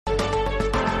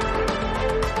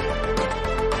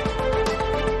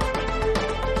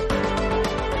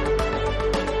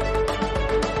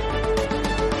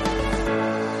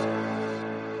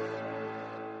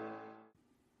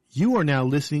You are now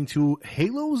listening to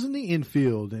Halos in the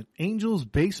Infield, an Angels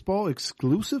baseball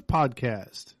exclusive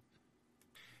podcast.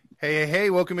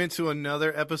 Hey, welcome into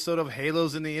another episode of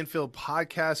Halos in the Infield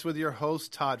podcast with your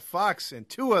host, Todd Fox, and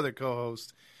two other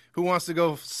co-hosts. Who wants to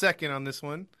go second on this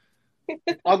one?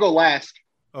 I'll go last.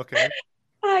 Okay.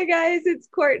 Hi, guys. It's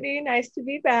Courtney. Nice to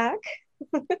be back.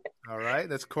 All right.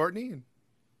 That's Courtney.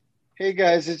 Hey,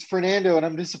 guys. It's Fernando, and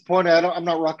I'm disappointed. I'm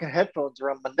not rocking headphones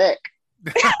around my neck.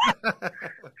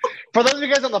 For those of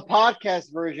you guys on the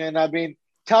podcast version, I mean,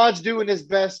 Todd's doing his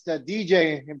best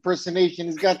DJ impersonation.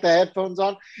 He's got the headphones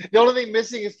on. The only thing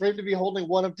missing is for him to be holding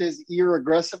one up to his ear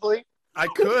aggressively. I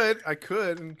could,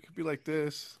 and it could be like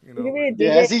this, you know.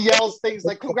 Yeah, as he yells things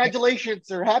like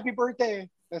 "Congratulations" or "Happy Birthday."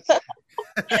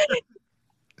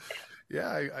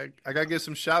 Yeah, I gotta give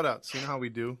some shout outs. You know how we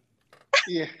do.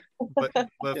 Yeah. But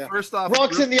yeah. First off,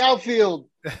 Rocks in the outfield.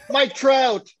 Mike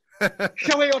Trout.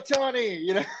 Shohei Ohtani,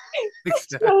 you know.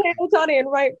 Shohei Ohtani in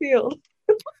right field.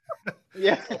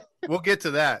 Yeah. We'll get to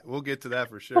that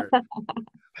for sure.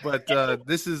 But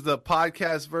this is the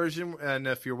podcast version, and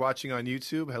if you're watching on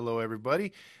YouTube, hello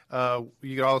everybody.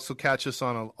 You can also catch us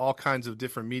on all kinds of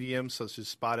different mediums, such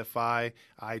as Spotify,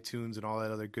 iTunes, and all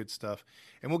that other good stuff.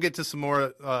 And we'll get to some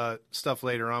more stuff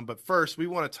later on. But first, we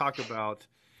want to talk about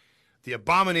the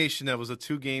abomination that was a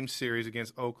 2-game series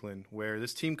against Oakland, where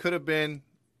this team could have been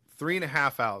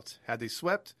 3.5 out had they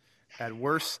swept. At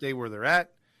worst, stay where they're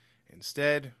at.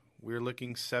 Instead, we're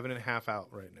looking 7.5 out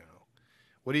right now.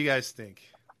 What do you guys think?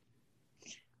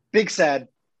 Big sad.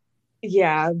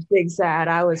 Yeah, big sad.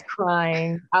 I was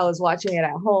crying. I was watching it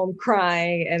at home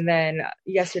crying. And then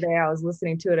yesterday I was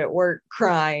listening to it at work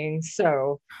crying.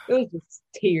 So it was just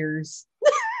tears.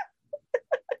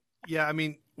 Yeah, I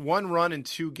mean, 1 run in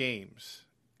 2 games.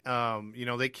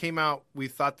 They came out, we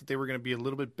thought that they were going to be a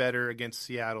little bit better against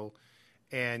Seattle.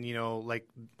 And,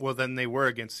 then they were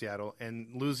against Seattle. And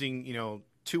losing,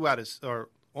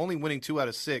 only winning 2 out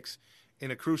of 6 in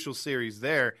a crucial series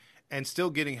there. And still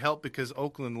getting help because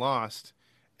Oakland lost,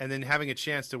 and then having a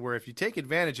chance to where if you take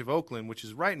advantage of Oakland, which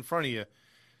is right in front of you,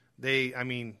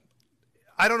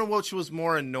 I don't know which was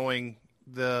more annoying,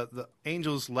 the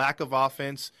Angels' lack of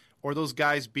offense or those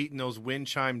guys beating those wind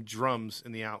chime drums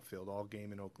in the outfield all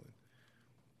game in Oakland.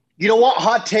 You know what?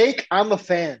 Hot take. I'm a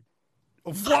fan.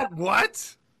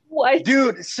 What? What?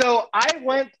 Dude, so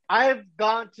I've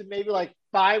gone to maybe like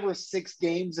 5 or 6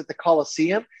 games at the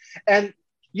Coliseum, and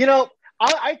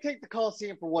I take the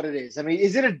Coliseum for what it is. I mean,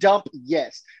 is it a dump?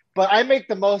 Yes. But I make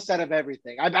the most out of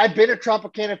everything. I've been at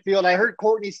Tropicana Field. I heard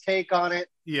Courtney's take on it.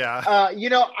 Yeah.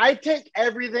 I take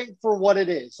everything for what it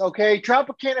is, okay?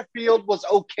 Tropicana Field was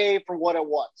okay for what it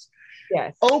was.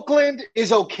 Yes. Oakland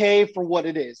is okay for what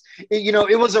it is.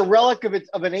 It was a relic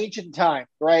of an ancient time,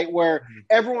 right, where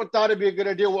everyone thought it'd be a good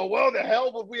idea. Well, the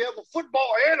hell would we have a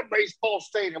football and a baseball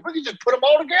stadium? We can just put them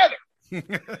all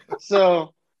together.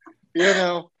 So,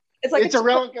 it's a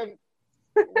relic of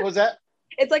 – what was that?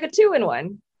 It's like a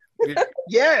 2-in-1.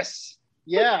 Yes.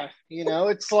 Yeah.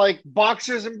 It's like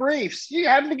boxers and briefs. You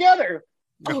have them together.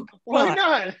 Oh, why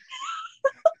not?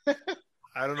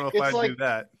 I don't know if I'd do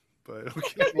that, but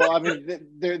okay. Well, I mean,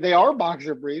 they are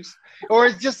boxer briefs. Or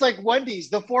it's just like Wendy's,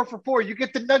 the 4 for $4. You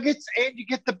get the nuggets and you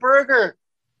get the burger.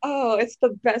 Oh, it's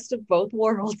the best of both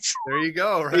worlds. There you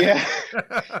go. Right? Yeah.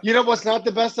 You know what's not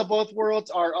the best of both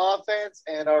worlds? Our offense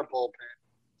and our bullpen.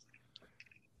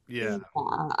 Yeah,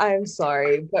 I'm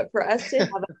sorry, but for us to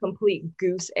have a complete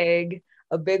goose egg,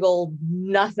 a big old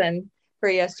nothing for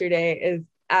yesterday is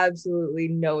absolutely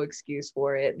no excuse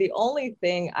for it. The only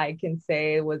thing I can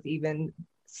say was even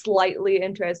slightly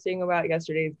interesting about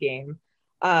yesterday's game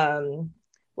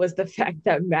was the fact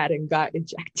that Madden got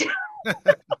ejected.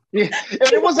 Yeah,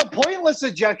 and it was a pointless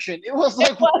ejection. It was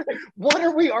like, what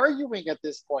are we arguing at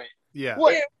this point? Yeah.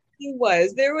 It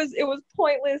was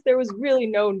pointless. There was really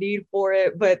no need for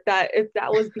it, but if that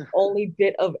was the only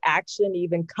bit of action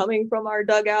even coming from our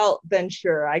dugout, then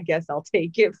sure, I guess I'll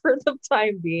take it for the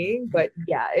time being. But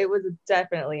yeah, it was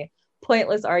definitely a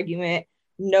pointless argument,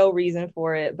 no reason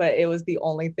for it, but it was the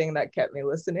only thing that kept me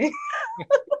listening.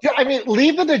 I mean,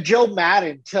 leave it to Joe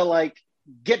Madden to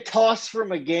get tossed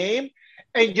from a game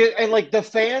and the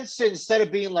fans, instead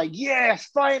of being like, yes,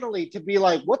 finally, to be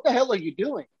like, what the hell are you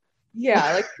doing?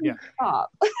 Yeah,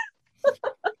 stop.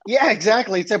 Yeah,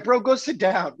 exactly. It's like, bro, go sit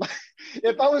down.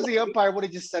 If I was the umpire, I would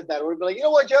have just said that. I would be like, you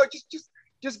know what, Joe,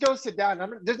 just go sit down.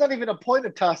 There's not even a point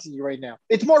of tossing you right now.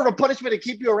 It's more of a punishment to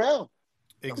keep you around.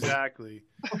 Exactly.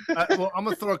 Well, I'm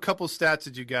going to throw a couple stats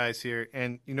at you guys here.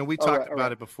 And, we talked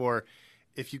about it before.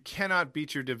 If you cannot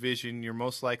beat your division, you're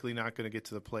most likely not going to get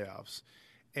to the playoffs.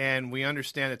 And we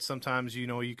understand that sometimes,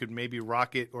 you could maybe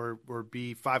rocket or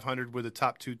be 500 with the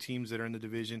top two teams that are in the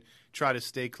division, try to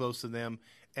stay close to them,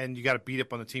 and you got to beat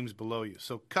up on the teams below you.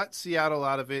 So cut Seattle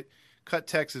out of it, cut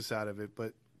Texas out of it. But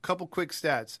a couple quick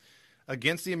stats.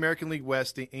 Against the American League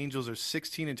West, the Angels are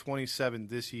 16-27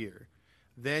 this year.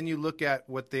 Then you look at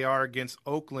what they are against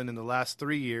Oakland in the last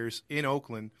 3 years. In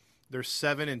Oakland, they're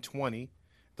 7-20.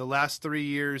 The last 3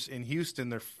 years in Houston,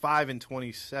 they're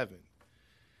 5-27.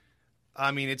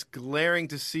 I mean, it's glaring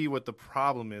to see what the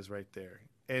problem is right there.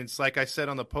 And it's like I said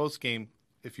on the post game,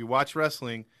 if you watch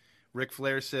wrestling, Ric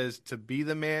Flair says to be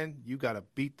the man, you got to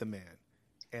beat the man.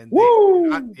 And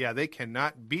they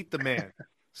cannot beat the man.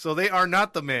 So they are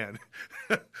not the man.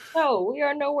 No, we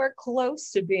are nowhere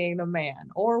close to being the man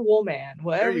or woman,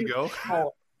 whatever there you go. Call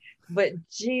it. But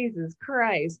Jesus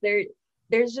Christ,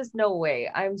 there's just no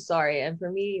way. I'm sorry. And for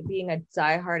me, being a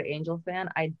diehard Angel fan,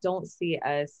 I don't see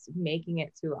us making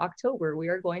it to October. We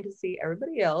are going to see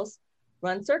everybody else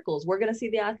run circles. We're going to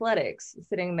see the Athletics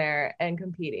sitting there and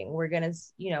competing. We're going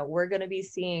to be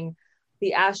seeing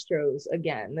the Astros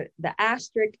again, the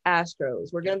asterisk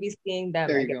Astros. We're going to be seeing them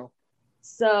there you again. go.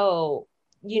 So,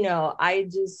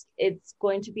 it's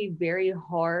going to be very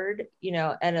hard,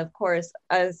 and of course,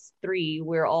 us three,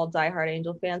 we're all diehard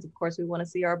Angel fans. Of course, we want to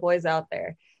see our boys out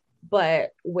there.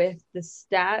 But with the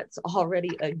stats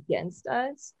already against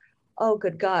us, oh,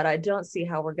 good God, I don't see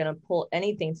how we're going to pull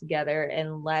anything together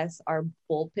unless our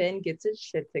bullpen gets its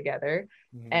shit together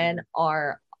and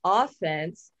our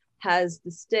offense has the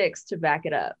sticks to back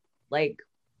it up. Like,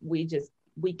 we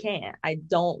can't. I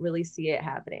don't really see it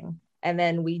happening. And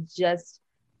then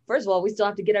first of all, we still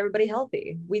have to get everybody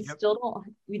healthy. We still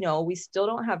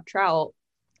don't have Trout.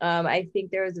 I think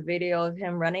there was a video of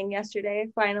him running yesterday,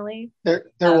 finally. There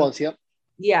was, yep.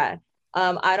 Yeah.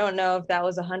 I don't know if that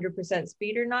was 100%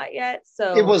 speed or not yet.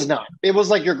 So it was not. It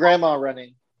was like your grandma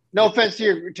running. No offense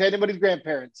to anybody's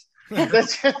grandparents.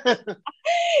 That's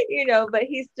but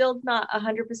he's still not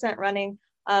 100% running.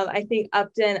 I think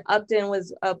Upton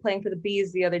was playing for the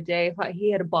Bees the other day.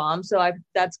 He hit a bomb, so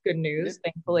that's good news,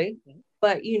 thankfully.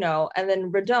 But and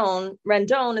then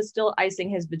Rendon is still icing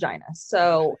his vagina.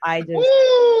 So I just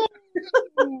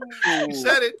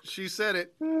She said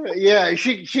it. Yeah,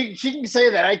 she can say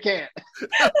that. I can't.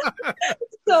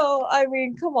 So I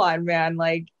mean, come on, man.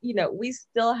 Like, we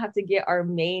still have to get our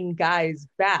main guys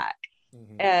back.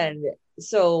 And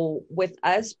so with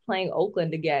us playing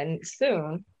Oakland again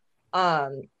soon,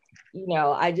 we're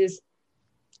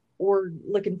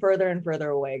looking further and further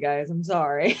away, guys. I'm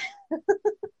sorry.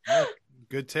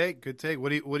 Good take. What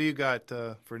do you got,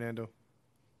 Fernando?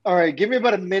 All right, give me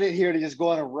about a minute here to just go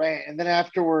on a rant, and then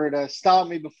afterward, stop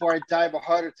me before I die of a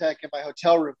heart attack in my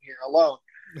hotel room here alone.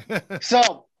 So,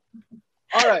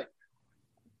 all right,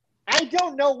 I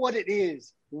don't know what it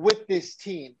is with this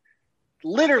team.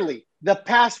 Literally, the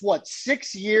past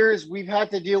 6 years, we've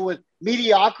had to deal with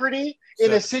mediocrity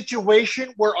in a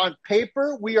situation where on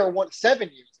paper we are 7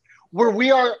 years, where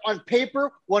we are on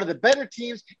paper one of the better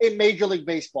teams in Major League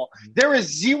Baseball. There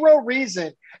is zero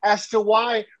reason as to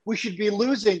why we should be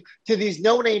losing to these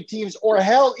no-name teams, or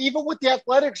hell, even what the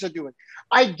Athletics are doing.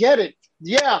 I get it.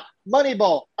 Yeah,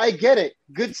 Moneyball. I get it.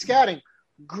 Good scouting.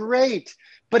 Great.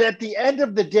 But at the end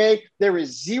of the day, there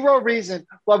is zero reason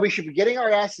why we should be getting our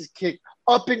asses kicked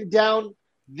up and down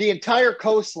the entire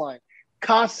coastline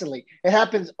constantly. It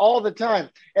happens all the time.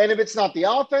 And if it's not the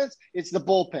offense, it's the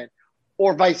bullpen,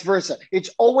 or vice versa. It's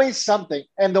always something.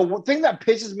 And the thing that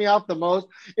pisses me off the most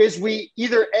is we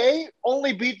either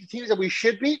only beat the teams that we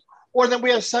should beat, or then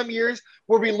we have some years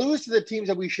where we lose to the teams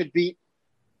that we should beat.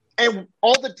 And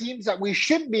all the teams that we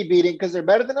shouldn't be beating because they're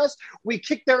better than us, we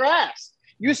kick their ass.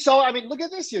 You saw, look at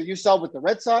this year. You saw it with the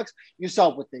Red Sox. You saw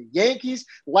it with the Yankees.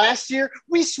 Last year,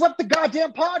 we swept the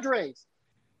goddamn Padres.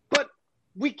 But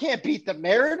we can't beat the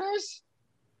Mariners.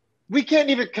 We can't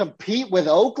even compete with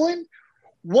Oakland.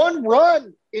 One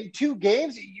run in 2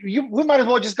 games, we might as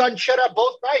well just gotten shut out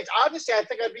both nights. Honestly, I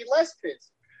think I'd be less pissed.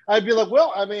 I'd be like,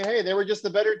 well, hey, they were just the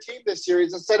better team this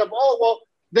series, instead of,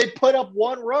 they put up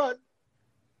 1 run.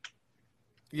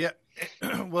 Yeah.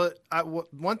 Well,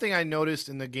 one thing I noticed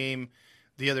in the game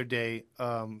the other day,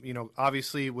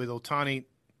 obviously with Ohtani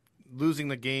losing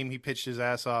the game, he pitched his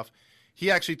ass off.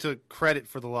 He actually took credit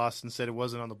for the loss and said it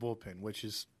wasn't on the bullpen, which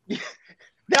is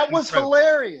that was incredible.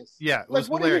 Hilarious. Yeah, it was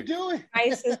what hilarious. Are you doing?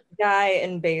 Nicest guy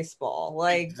in baseball.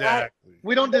 Like, exactly.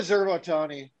 We don't deserve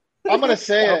Ohtani. I'm gonna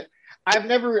say it. I've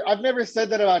never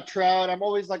said that about Trout. I'm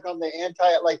always like on the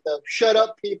the shut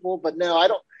up people, but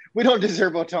no, we don't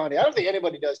deserve Ohtani. I don't think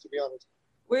anybody does, to be honest.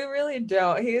 We really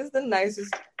don't. He is the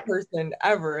nicest person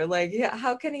ever. Like,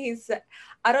 how can he say?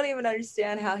 I don't even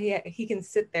understand how he can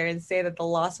sit there and say that the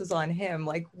loss was on him.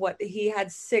 Like, what, he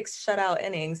had 6 shutout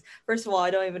innings. First of all, I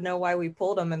don't even know why we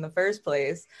pulled him in the first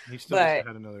place. He still But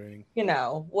had another inning.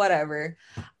 Whatever.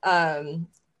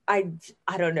 I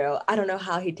don't know. I don't know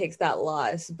how he takes that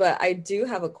loss, but I do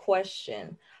have a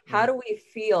question. How do we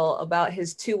feel about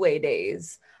his two-way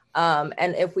days?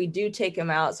 And if we do take him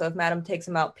out, so if Madam takes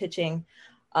him out pitching,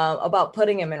 about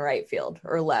putting him in right field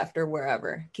or left or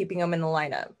wherever, keeping him in the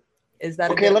lineup. Is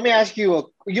that okay? Let me ask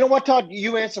you. You know what, Todd?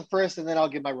 You answer first, and then I'll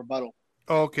give my rebuttal.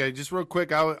 Okay, just real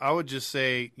quick, I would just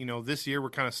say, this year we're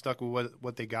kind of stuck with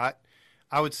what they got.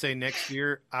 I would say next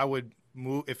year I would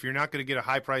move, if you're not going to get a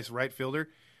high price right fielder,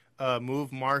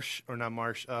 move Walsh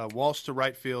to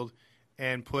right field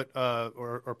and put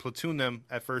or platoon them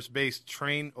at first base.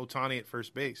 Train Ohtani at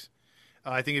first base.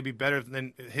 I think it'd be better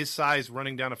than his size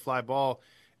running down a fly ball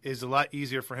is a lot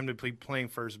easier for him to be playing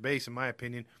first base, in my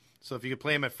opinion. So if you could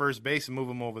play him at first base and move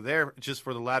him over there just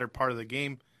for the latter part of the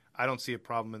game, I don't see a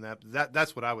problem in that.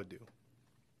 That's what I would do.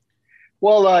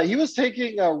 Well, he was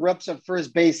taking reps at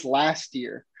first base last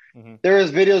year. Mm-hmm. There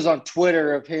was videos on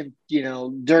Twitter of him,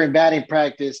 during batting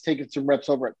practice, taking some reps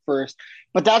over at first.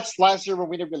 But that's last year when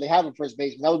we didn't really have a first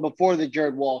baseman. That was before the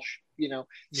Jared Walsh,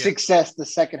 success the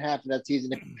second half of that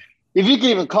season. If you can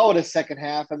even call it a second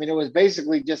half, I mean, it was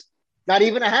basically just not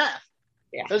even a half.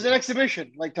 Yeah. It was an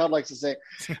exhibition, like Todd likes to say.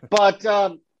 But,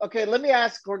 okay, let me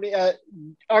ask, Courtney,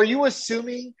 are you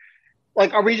assuming,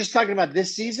 are we just talking about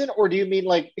this season, or do you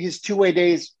mean, his two-way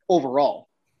days overall?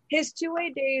 His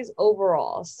two-way days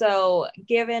overall. So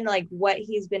given, what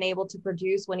he's been able to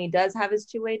produce when he does have his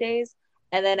two-way days,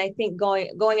 and then I think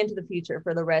going into the future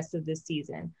for the rest of this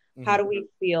season, how do we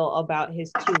feel about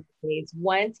his two-way days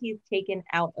once he's taken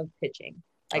out of pitching?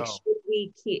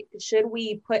 Should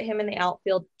we put him in the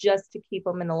outfield just to keep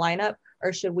him in the lineup,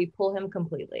 or should we pull him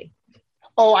completely?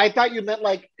 Oh, I thought you meant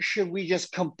should we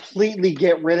just completely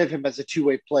get rid of him as a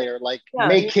two-way player?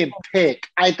 Make him pick.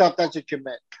 I thought that's what you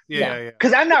meant. Yeah.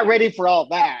 Because I'm not ready for all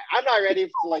that. I'm not ready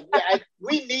for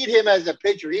we need him as a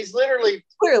pitcher. He's literally,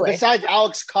 besides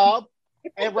Alex Cobb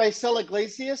and Raisel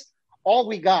Iglesias, all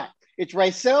we got. It's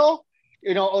Raisel,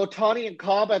 Ohtani and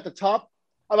Cobb at the top,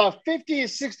 about 50 to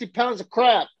 60 pounds of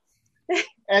crap.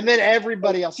 And then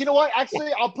everybody else. You know what?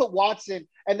 Actually, I'll put Watson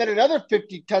and then another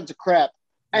 50 tons of crap.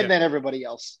 And then everybody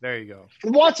else. There you go.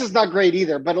 Watson's not great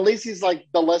either, but at least he's the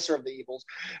lesser of the evils.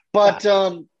 But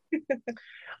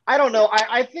I don't know.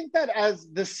 I think that as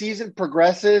the season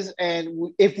progresses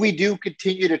and if we do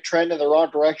continue to trend in the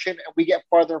wrong direction and we get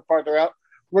farther and farther out,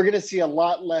 we're going to see a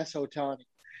lot less Ohtani.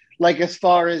 As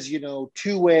far as,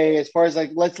 two-way, as far as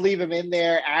let's leave him in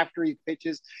there after he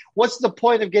pitches. What's the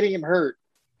point of getting him hurt?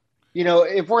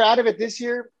 If we're out of it this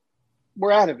year,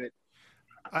 we're out of it.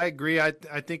 I agree. I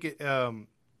think it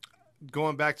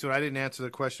going back to it, I didn't answer the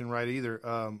question right either.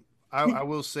 I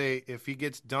will say if he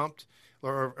gets dumped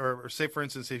or say, for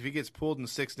instance, if he gets pulled in the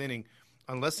 6th inning,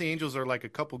 unless the Angels are a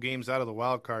couple games out of the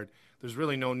wild card, there's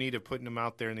really no need of putting him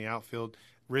out there in the outfield,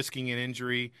 risking an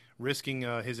injury, risking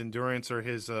his endurance or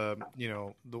his,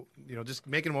 just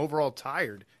making him overall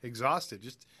tired, exhausted.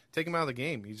 Just take him out of the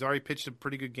game. He's already pitched a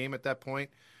pretty good game at that point,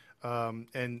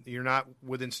 and you're not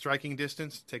within striking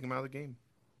distance. Take him out of the game.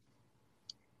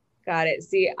 Got it.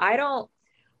 See, I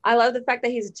love the fact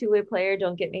that he's a two-way player.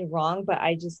 Don't get me wrong, but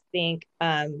I just think,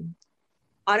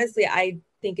 honestly, I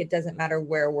think it doesn't matter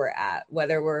where we're at,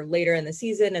 whether we're later in the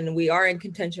season and we are in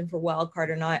contention for wild card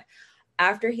or not.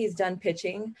 After he's done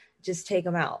pitching, just take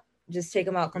him out. Just take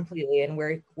him out completely. And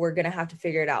we're going to have to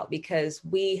figure it out because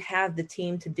we have the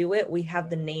team to do it. We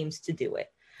have the names to do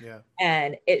it. Yeah.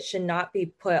 And it should not be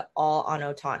put all on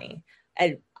Ohtani.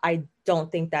 And I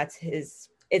don't think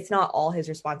it's not all his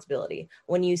responsibility.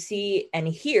 When you see and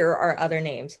hear our other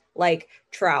names like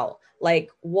Trout,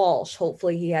 like Walsh,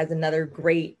 hopefully he has another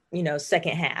great,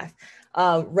 second half.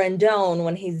 Rendon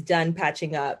when he's done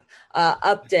patching up,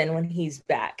 Upton when he's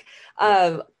back.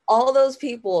 All those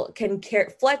people can carry,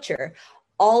 Fletcher,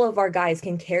 all of our guys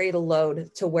can carry the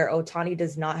load to where Ohtani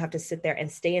does not have to sit there and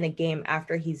stay in a game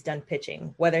after he's done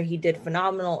pitching, whether he did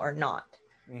phenomenal or not.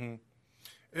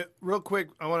 Mm-hmm. Real quick,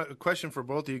 I want a question for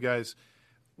both of you guys.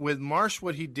 With Marsh,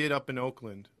 what he did up in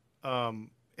Oakland and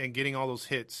getting all those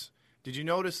hits, did you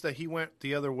notice that he went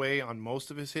the other way on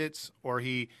most of his hits, or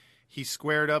he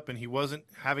squared up and he wasn't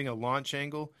having a launch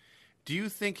angle? Do you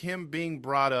think him being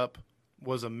brought up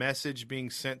was a message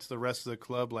being sent to the rest of the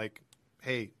club, like,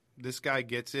 hey, this guy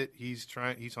gets it. He's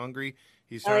hungry.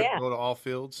 He's trying to go to all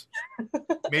fields.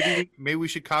 Maybe we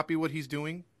should copy what he's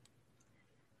doing.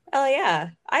 Oh yeah,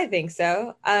 I think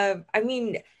so.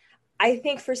 I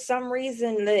think for some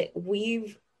reason that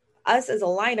we've us as a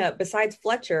lineup, besides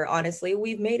Fletcher, honestly,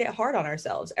 we've made it hard on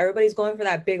ourselves. Everybody's going for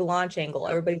that big launch angle.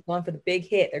 Everybody's going for the big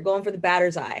hit. They're going for the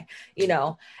batter's eye.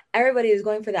 Everybody is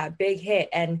going for that big hit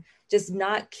and just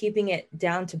not keeping it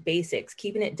down to basics,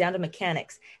 keeping it down to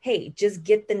mechanics. Hey, just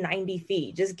get the 90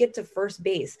 feet, just get to first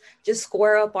base, just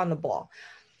square up on the ball.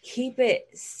 Keep it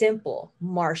simple.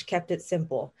 Marsh kept it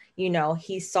simple.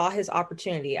 He saw his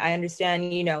opportunity. I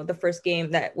understand, the first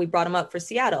game that we brought him up for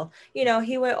Seattle,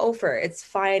 he went over. It's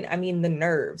fine. I mean, the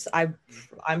nerves.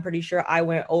 I'm pretty sure I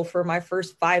went over my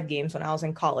first 5 games when I was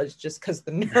in college just because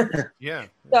the nerves. Yeah.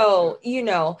 So,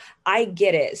 I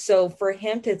get it. So for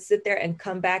him to sit there and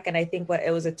come back, and I think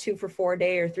it was a 2 for 4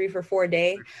 day or 3 for 4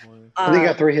 day. I think he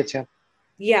got 3 hits, yeah.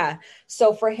 Yeah.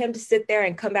 So for him to sit there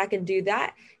and come back and do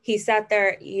that, he sat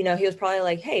there, he was probably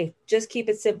like, hey, just keep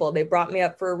it simple. They brought me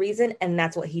up for a reason. And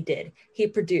that's what he did. He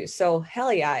produced. So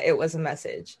hell yeah, it was a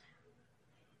message.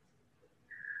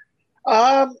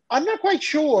 I'm not quite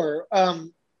sure.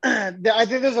 I think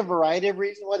there's a variety of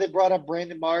reasons why they brought up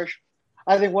Brandon Marsh.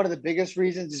 I think one of the biggest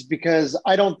reasons is because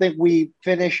I don't think we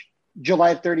finished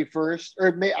July 31st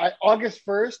or August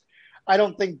 1st. I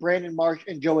don't think Brandon Marsh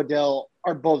and Joe Adell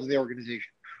are both in the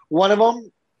organization. One of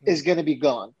them is going to be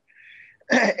gone.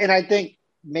 And I think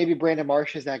maybe Brandon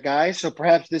Marsh is that guy. So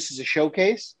perhaps this is a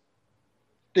showcase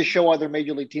to show other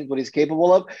major league teams what he's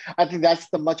capable of. I think that's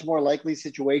the much more likely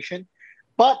situation.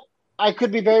 But I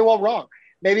could be very well wrong.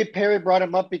 Maybe Perry brought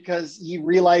him up because he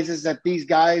realizes that these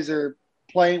guys are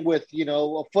playing with,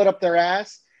 a foot up their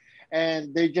ass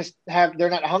and they're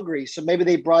not hungry. So maybe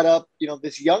they brought up,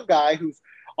 this young guy who's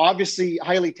obviously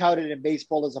highly touted in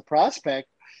baseball as a prospect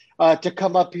to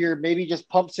come up here, maybe just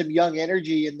pump some young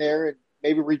energy in there and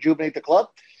maybe rejuvenate the club.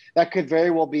 That could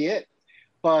very well be it.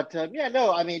 But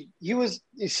he was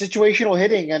situational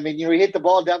hitting. I mean, he hit the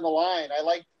ball down the line. I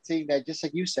like seeing that, just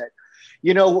like you said.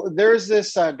 There's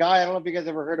this guy, I don't know if you guys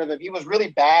ever heard of him. He was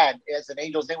really bad as an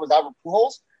Angel. His name was Albert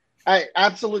Pujols.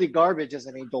 Absolutely garbage as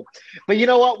an Angel. But you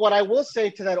know what? What I will say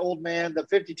to that old man, the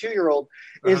 52-year-old,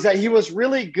 is that he was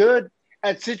really good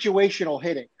at situational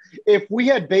hitting. If we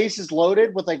had bases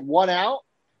loaded with like 1 out,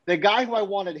 the guy who I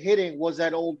wanted hitting was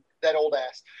that old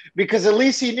ass, because at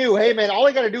least he knew, hey man, all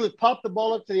I got to do is pop the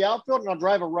ball up to the outfield and I'll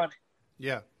drive a running.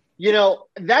 Yeah.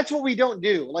 That's what we don't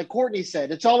do. Like Courtney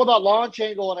said, it's all about launch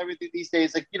angle and everything these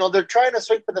days. Like, they're trying to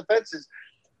swing for the fences.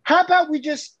 How about we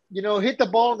just, hit the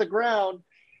ball on the ground,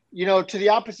 to the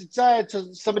opposite side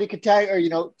so somebody could tag or,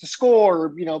 to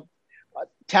score, or,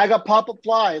 tag up, pop up,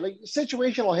 fly, like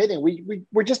situational hitting.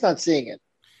 We're just not seeing it.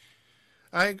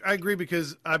 I agree,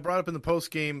 because I brought up in the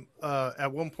post game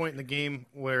at one point in the game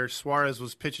where Suarez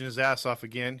was pitching his ass off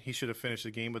again. He should have finished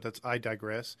the game, but I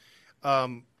digress.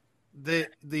 The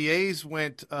A's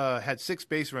had 6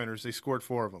 base runners. They scored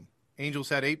 4 of them. Angels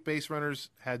had 8 base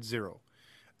runners, had 0.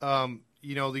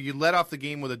 You let off the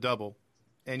game with a double,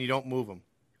 and you don't move them.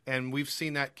 And we've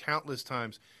seen that countless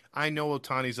times. I know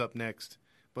Ohtani's up next.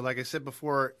 But like I said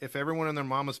before, if everyone and their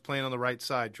mama's playing on the right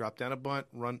side, drop down a bunt,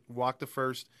 walk to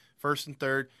first and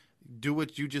third, do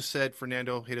what you just said,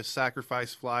 Fernando, hit a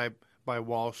sacrifice fly by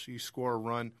Walsh, you score a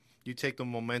run, you take the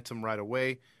momentum right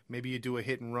away. Maybe you do a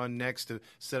hit and run next to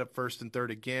set up first and third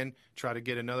again, try to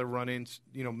get another run in,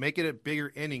 make it a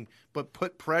bigger inning, but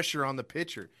put pressure on the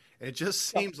pitcher. And it just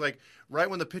seems like right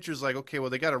when the pitcher's like, okay, well,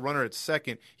 they got a runner at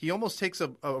second, he almost takes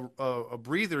a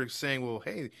breather saying, well,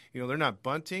 hey, they're not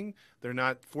bunting. They're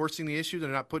not forcing the issue.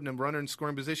 They're not putting a runner in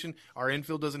scoring position. Our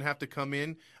infield doesn't have to come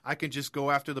in. I can just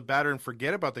go after the batter and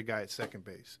forget about the guy at second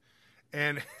base.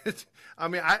 And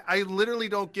I literally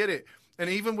don't get it. And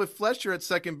even with Fletcher at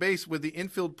second base, with the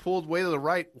infield pulled way to the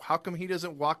right, how come he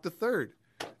doesn't walk the third?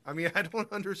 I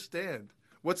don't understand.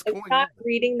 What's going on? It's not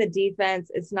reading the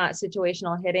defense. It's not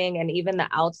situational hitting. And even the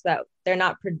outs, that they're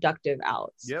not productive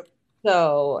outs. Yep.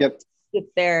 So sit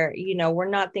there, we're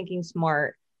not thinking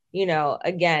smart.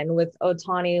 Again, with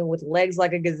Ohtani, with legs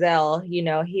like a gazelle,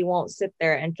 he won't sit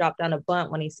there and drop down a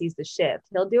bunt when he sees the shift.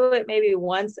 He'll do it maybe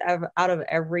once out of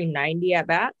every 90 at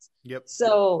bats. Yep.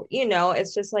 So,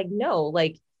 it's just like, no,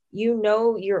 like,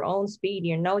 your own speed,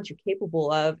 what you're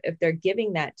capable of. If they're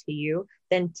giving that to you,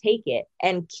 then take it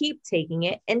and keep taking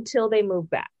it until they move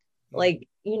back. Like,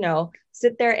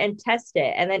 sit there and test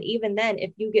it. And then even then,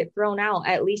 if you get thrown out,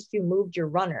 at least you moved your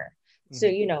runner.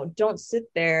 Mm-hmm. So, don't sit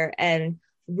there and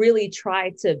really try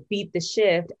to beat the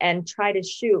shift and try to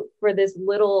shoot for this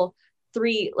little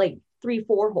 3-4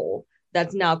 hole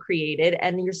that's now created,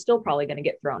 and you're still probably going to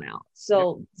get thrown out.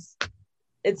 So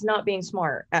it's not being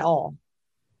smart at all.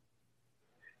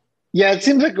 Yeah, it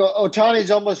seems like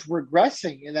Ohtani's almost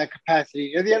regressing in that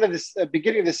capacity. At the end of this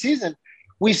beginning of the season,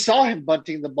 we saw him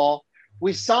bunting the ball.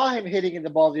 We saw him hitting the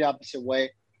ball the opposite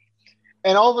way.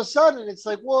 And all of a sudden, it's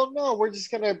like, well, no, we're just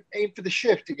going to aim for the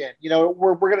shift again.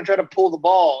 We're going to try to pull the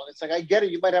ball. It's like, I get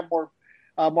it. You might have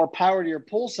more power to your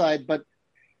pull side, but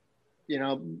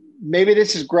maybe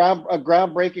this is a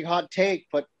groundbreaking hot take,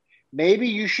 but maybe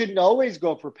you shouldn't always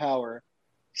go for power.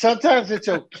 Sometimes it's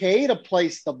okay to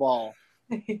place the ball.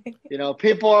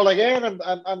 People are like,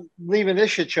 I'm leaving this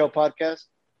shit show podcast.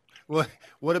 Well,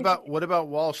 what about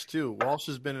Walsh too? Walsh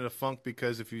has been in a funk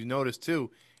because if you notice too,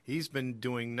 he's been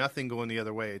doing nothing going the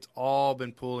other way. It's all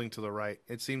been pulling to the right.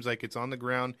 It seems like it's on the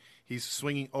ground. He's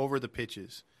swinging over the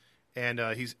pitches, and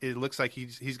it looks like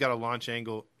he's got a launch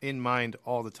angle in mind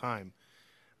all the time.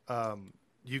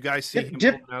 You guys see him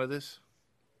pulling out of this?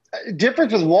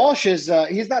 Difference with Walsh is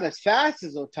he's not as fast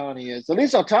as Ohtani is. At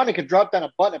least Ohtani could drop down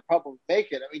a button and probably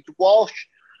make it. I mean, Walsh,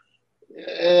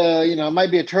 it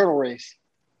might be a turtle race.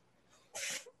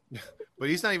 But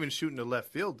he's not even shooting to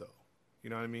left field, though. You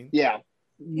know what I mean? Yeah.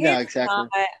 No, exactly.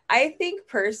 I think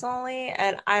personally,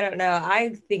 and I don't know,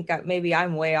 I think maybe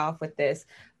I'm way off with this,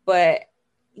 but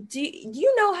do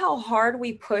you know how hard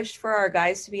we pushed for our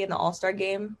guys to be in the All-Star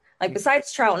game? Like,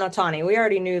 besides Trout and Ohtani, we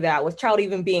already knew that. With Trout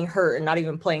even being hurt and not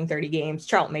even playing 30 games,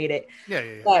 Trout made it. Yeah.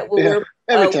 But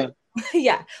every time.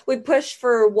 Yeah, we pushed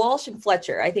for Walsh and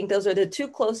Fletcher. I think those are the two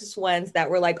closest ones that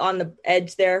were like on the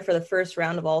edge there for the first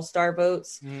round of All-Star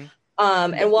votes. Mm-hmm.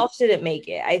 And Walsh didn't make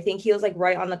it. I think he was like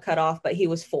right on the cutoff, but he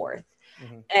was fourth.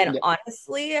 Mm-hmm. And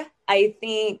honestly, I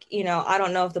think, I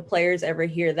don't know if the players ever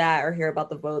hear that or hear about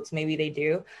the votes. Maybe they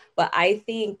do. But I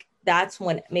think that's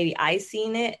when maybe I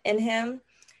seen it in him.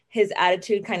 His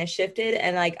attitude kind of shifted.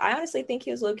 And like, I honestly think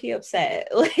he was low-key upset.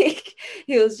 Like,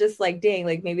 he was just like, dang,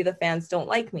 like maybe the fans don't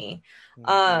like me.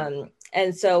 Mm-hmm.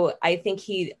 And so I think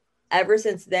ever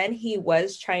since then, he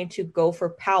was trying to go for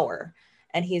power.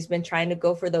 And he's been trying to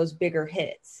go for those bigger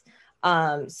hits.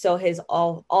 So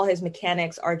all his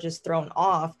mechanics are just thrown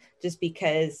off just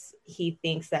because he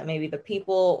thinks that maybe the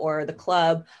people or the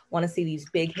club want to see these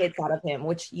big hits out of him,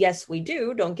 which yes, we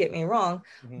do. Don't get me wrong.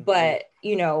 Mm-hmm. But,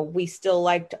 we still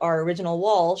liked our original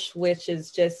Walsh, which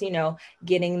is just,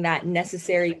 getting that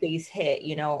necessary base hit,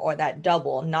 or that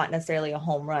double, not necessarily a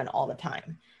home run all the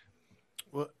time.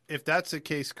 Well, if that's the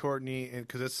case, Courtney, and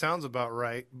because it sounds about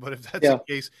right, but if that's the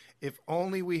case, if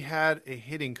only we had a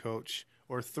hitting coach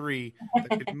or three that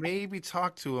could maybe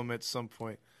talk to him at some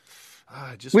point.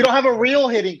 We don't have a real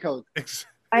hitting coach.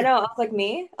 I know. I was like,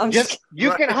 me?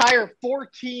 You can hire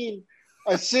 14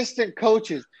 assistant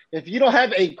coaches. If you don't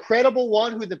have a credible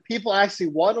one who the people actually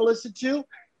want to listen to,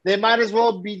 they might as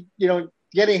well be,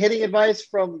 getting hitting advice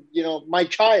from, my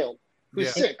child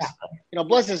who's 6.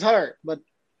 Bless his heart, but.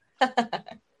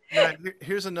 Now,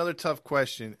 here's another tough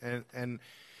question, and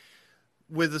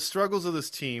with the struggles of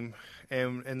this team,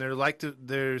 and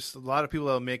there's a lot of people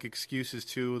that will make excuses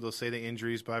too. They'll say the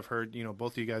injuries, but I've heard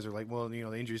both of you guys are like, well, the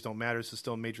injuries don't matter. It's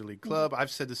still a major league club. I've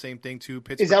said the same thing too.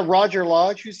 Pittsburgh. Is that Roger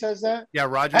Lodge who says that? Yeah,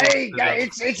 Roger. Hey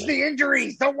guys, it's the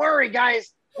injuries. Don't worry,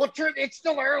 guys. It's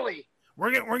still early.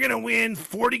 We're gonna win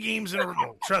 40 games in a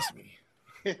row. Trust me.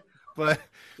 But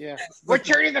we're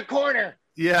turning the corner.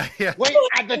 Yeah. Wait,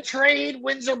 the trade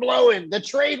winds are blowing.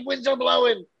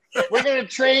 We're going to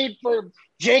trade for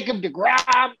Jacob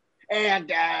deGrom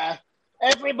and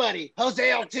everybody. Jose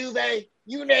Altuve,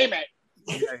 you name it.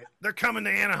 Yeah, they're coming to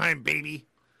Anaheim, baby.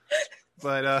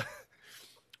 But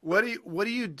what do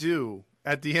you do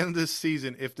at the end of this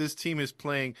season if this team is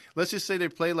playing? Let's just say they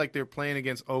play like they're playing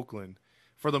against Oakland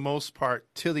for the most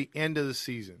part till the end of the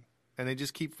season. And they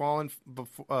just keep falling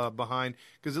behind.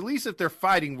 Because at least if they're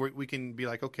fighting, we can be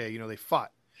like, okay, they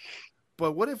fought.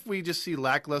 But what if we just see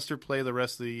lackluster play the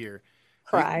rest of the year?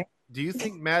 Cry. Do you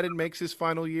think Madden makes his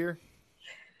final year?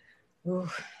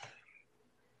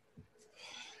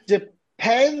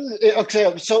 Depends.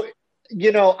 Okay, so,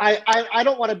 I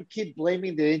don't want to keep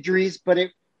blaming the injuries, but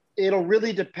it'll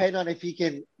really depend on if he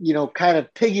can, kind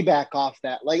of piggyback off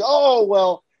that. Like, oh,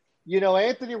 well,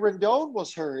 Anthony Rendon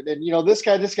was hurt and, this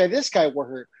guy were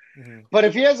hurt. Mm-hmm. But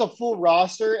if he has a full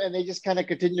roster and they just kind of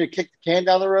continue to kick the can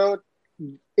down the road,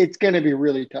 it's going to be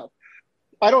really tough.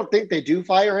 I don't think they do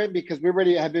fire him because we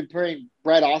already have been playing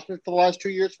Brad Austin for the last 2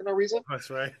 years for no reason.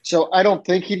 That's right. So I don't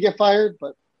think he'd get fired,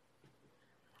 but.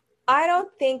 I don't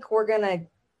think we're going to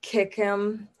kick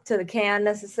him to the can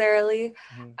necessarily.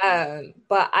 Mm-hmm.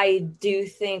 But I do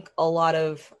think a lot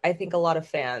of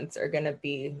fans are going to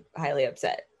be highly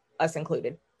upset. Us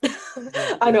included.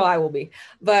 I know I will be.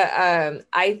 But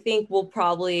I think we'll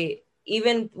probably,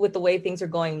 even with the way things are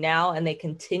going now and they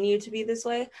continue to be this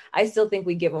way, I still think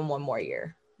we give them one more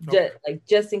year. Okay.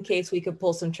 Just in case we could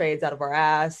pull some trades out of our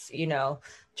ass,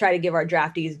 try to give our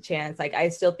draftees a chance. Like, I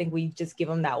still think we just give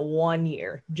them that 1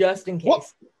 year just in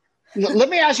case. Let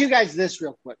me ask you guys this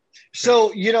real quick.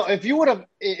 So,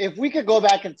 if we could go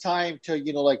back in time to,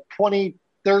 like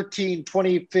 2013,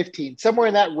 2015, somewhere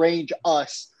in that range,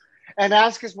 and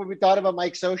ask us what we thought about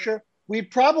Mike Scioscia,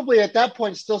 we'd probably at that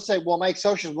point still say, well, Mike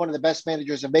Scioscia is one of the best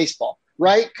managers in baseball,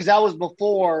 right? Because that was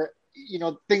before,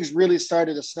 things really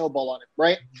started to snowball on him,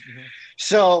 right? Mm-hmm.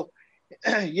 So,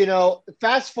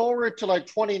 fast forward to like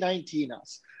 2019,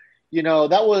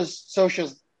 that was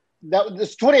Scioscia's.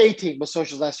 This 2018 was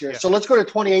Scioscia's last year. Yeah. So let's go to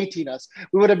 2018 us.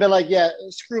 We would have been like, yeah,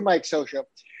 screw Mike Scioscia.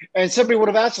 And somebody would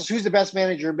have asked us, who's the best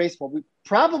manager in baseball? We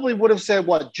probably would have said,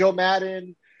 what, Joe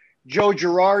Maddon, Joe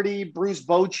Girardi, Bruce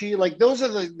Bochy. Like those are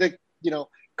the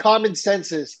common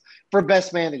senses for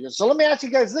best managers. So let me ask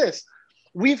you guys this.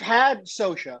 We've had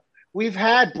Scioscia. We've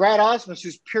had Brad Ausmus,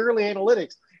 who's purely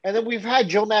analytics. And then we've had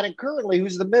Joe Maddon currently,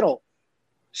 who's the middle.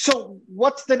 So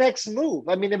what's the next move?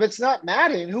 I mean, if it's not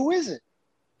Maddon, who is it?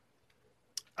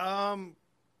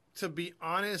 To be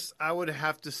honest, I would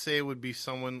have to say it would be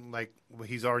someone like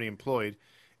he's already employed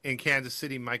in Kansas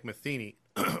City, Mike Matheny,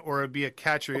 or it'd be a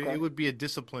catcher. Okay. It would be a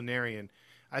disciplinarian.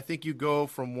 I think you go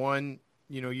from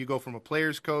you go from a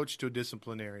player's coach to a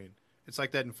disciplinarian. It's like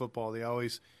that in football. They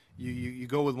always, you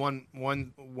go with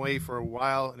one way for a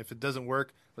while, and if it doesn't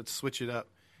work, let's switch it up.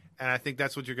 And I think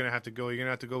that's what you're going to have to go. You're going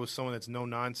to have to go with someone that's no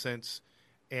nonsense.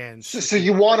 And so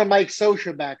you want a Mike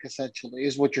Scioscia back, essentially,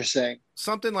 is what you're saying.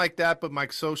 Something like that, but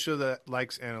Mike Scioscia that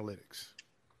likes analytics.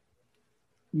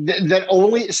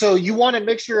 So you want a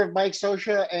mixture of Mike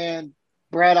Scioscia and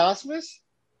Brad Ausmus?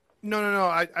 No.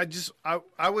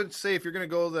 I would say if you're going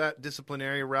to go that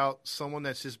disciplinary route, someone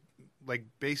that's just like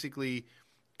basically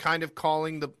kind of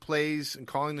calling the plays and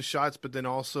calling the shots, but then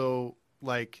also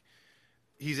like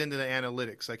he's into the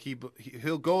analytics. Like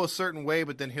he'll go a certain way,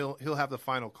 but then he'll have the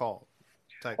final call.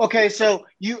 Okay, so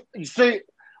if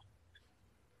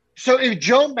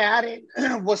Joe Maddon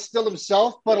was still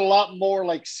himself, but a lot more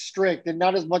like strict and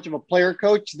not as much of a player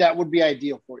coach, that would be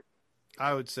ideal for you.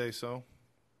 I would say so.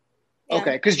 Yeah.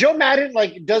 Okay, because Joe Maddon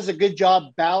does a good job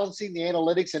balancing the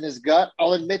analytics in his gut.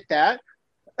 I'll admit that.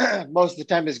 Most of the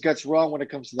time, his gut's wrong when it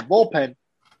comes to the bullpen.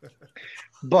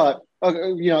 But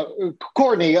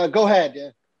Courtney, go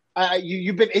ahead.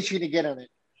 You've been itching to get on it.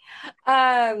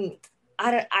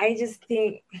 I just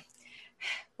think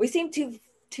we seem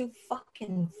too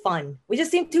fucking fun. We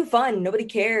just seem too fun. Nobody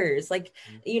cares. Like,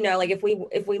 like if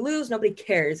we lose, nobody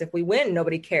cares. If we win,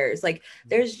 nobody cares. Like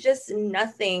there's just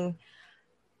nothing.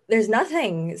 There's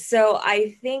nothing. So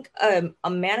I think a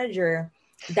manager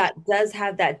that does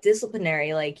have that disciplinary,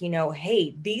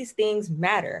 hey, these things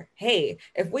matter. Hey,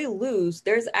 if we lose,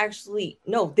 there's actually,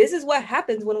 no, this is what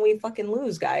happens when we fucking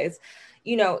lose, guys.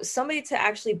 Somebody to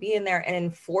actually be in there and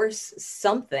enforce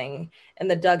something in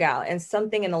the dugout and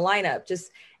something in the lineup,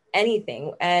 just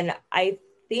anything. And I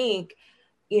think,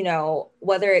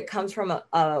 whether it comes from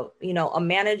a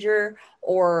manager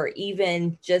or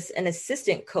even just an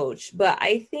assistant coach, but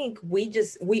I think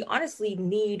we honestly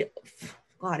need,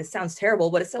 God, it sounds terrible,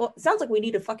 but it sounds like we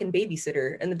need a fucking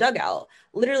babysitter in the dugout,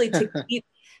 literally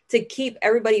to keep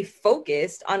everybody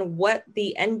focused on what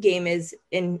the end game is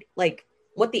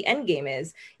what the end game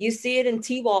is. You see it in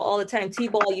T-ball all the time.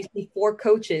 T-ball, you see four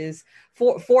coaches,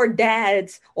 four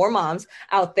dads or moms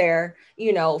out there,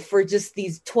 for just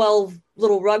these 12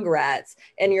 little rugrats.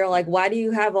 And you're like, why do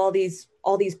you have all these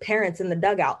parents in the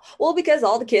dugout? Well, because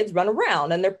all the kids run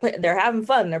around and they're having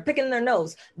fun. They're picking their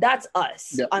nose. That's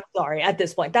us. Yep. I'm sorry. At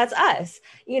this point, that's us.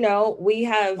 We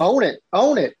have own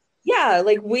it. Yeah.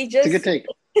 Like we just, it's a good take.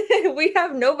 We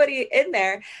have nobody in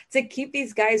there to keep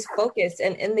these guys focused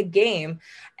and in the game.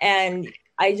 And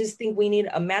I just think we need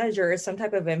a manager or some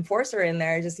type of enforcer in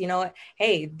there. Just,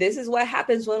 hey, this is what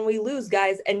happens when we lose,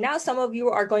 guys. And now some of you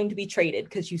are going to be traded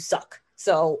because you suck.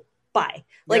 So bye.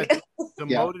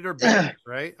 Demoted or banned,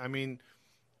 right? I mean,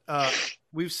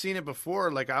 we've seen it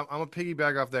before. Like I'm a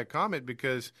piggyback off that comment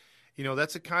because,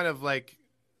 that's a kind of like,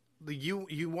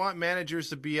 you want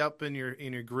managers to be up in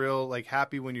your grill, like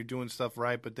happy when you're doing stuff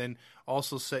right, but then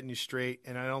also setting you straight.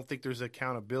 And I don't think there's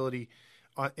accountability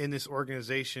in this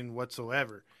organization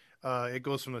whatsoever. It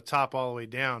goes from the top all the way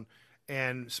down,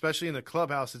 and especially in the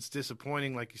clubhouse, it's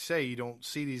disappointing. Like you say, you don't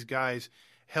see these guys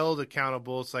held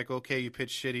accountable. It's like, okay, you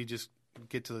pitch shitty, just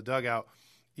get to the dugout.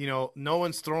 No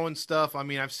one's throwing stuff. I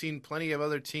mean, I've seen plenty of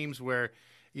other teams where,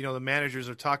 the managers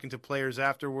are talking to players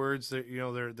afterwards.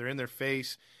 They're in their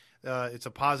face. It's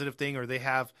a positive thing, or they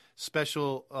have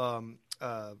special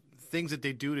things that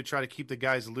they do to try to keep the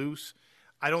guys loose.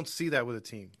 I don't see that with a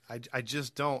team. I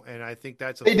just don't, and I think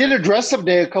they did a dress-up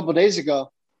day a couple of days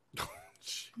ago.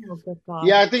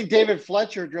 Yeah, I think David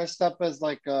Fletcher dressed up as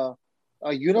like a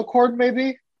unicorn,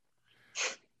 maybe.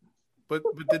 But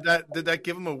did that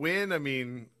give him a win? I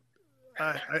mean,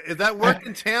 that worked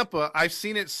in Tampa. I've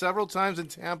seen it several times in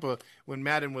Tampa when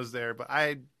Madden was there, but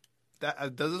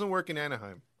that doesn't work in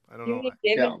Anaheim. I don't You know. need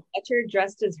David Fletcher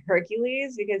dressed as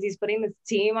Hercules because he's putting this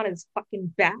team on his fucking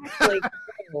back. Like,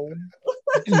 no.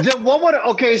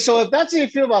 Okay, so if that's how you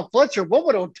feel about Fletcher, what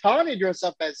would Ohtani dress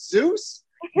up as? Zeus?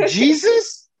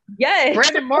 Jesus? Yes.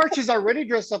 Brandon Marsh is already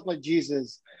dressed up like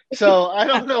Jesus. So I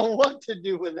don't know what to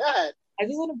do with that. I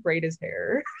just want to braid his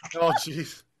hair. Oh,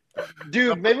 jeez.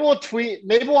 Dude, maybe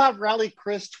we'll have Rally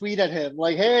Chris tweet at him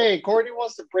like, hey, Courtney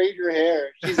wants to braid your hair.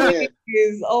 She's in.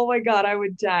 Oh my God, I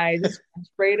would die. Just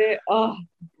braid it. Oh.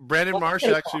 Brandon Marsh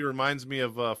actually reminds me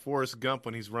of Forrest Gump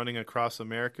when he's running across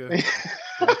America.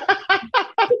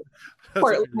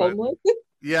 Portland homeless.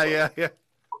 Yeah.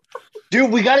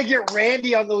 Dude, we got to get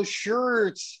Randy on those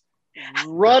shirts.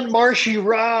 Run, Marshy,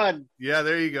 run. Yeah,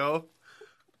 there you go.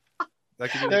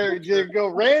 There you go.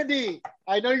 Randy,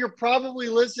 I know you're probably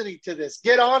listening to this.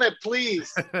 Get on it,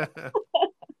 please.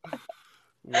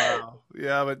 Wow.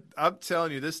 Yeah, but I'm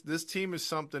telling you, this team is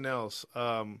something else.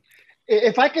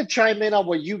 If I could chime in on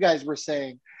what you guys were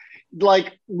saying,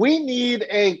 like we need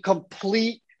a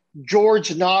complete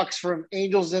George Knox from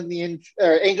Angels in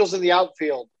the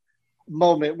Outfield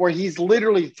moment where he's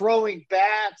literally throwing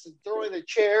bats and throwing the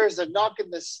chairs and knocking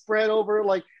the spread over.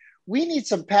 Like, we need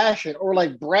some passion, or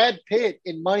like Brad Pitt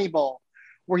in Moneyball,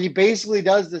 where he basically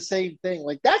does the same thing.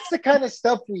 Like, that's the kind of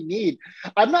stuff we need.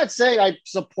 I'm not saying I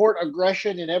support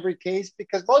aggression in every case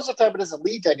because most of the time it doesn't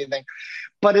lead to anything,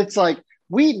 but it's like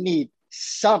we need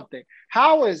something.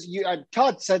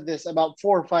 Todd said this about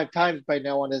 4 or 5 times by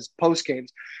now on his post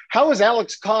games. How is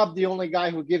Alex Cobb the only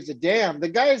guy who gives a damn? The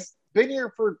guy's been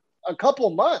here for a couple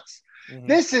months. Mm-hmm.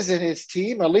 This isn't his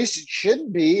team. At least it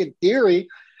shouldn't be in theory.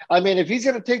 I mean, if he's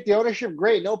going to take the ownership,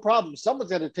 great, no problem.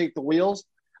 Someone's going to take the wheels.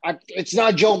 It's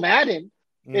not Joe Madden.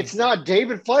 It's not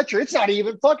David Fletcher. It's not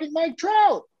even fucking Mike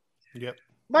Trout. Yep.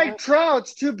 Mike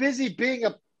Trout's too busy being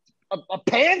a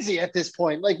pansy at this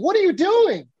point. Like, what are you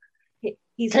doing?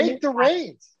 Take the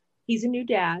reins. He's a new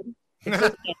dad.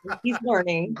 He's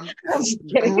learning.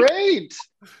 Great.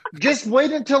 Just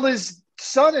wait until his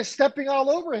son is stepping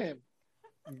all over him.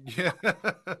 Yeah.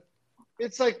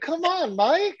 It's like, come on,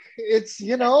 Mike. It's,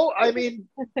 I mean,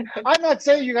 I'm not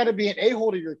saying you got to be an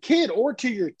a-hole to your kid or to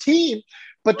your team,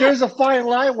 but there's a fine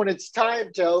line when it's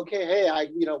time to, okay, hey,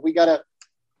 we got to,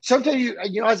 sometimes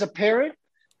you as a parent,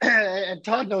 and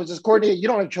Todd knows this, Courtney, you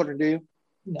don't have children, do you?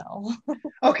 No.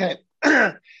 Okay.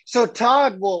 So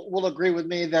Todd will agree with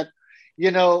me that,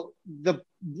 the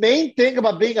main thing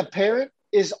about being a parent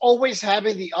is always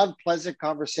having the unpleasant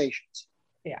conversations.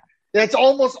 Yeah. That's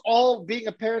almost all being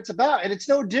a parent's about. And it's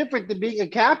no different than being a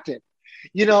captain.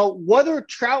 Whether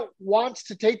Trout wants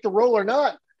to take the role or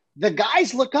not, the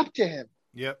guys look up to him.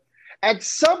 Yep. At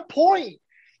some point,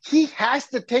 he has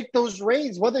to take those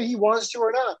reins, whether he wants to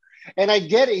or not. And I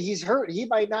get it. He's hurt. He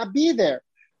might not be there.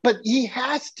 But he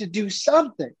has to do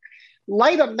something.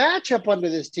 Light a matchup under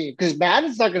this team because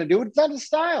Madden's not going to do it. It's not his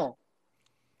style.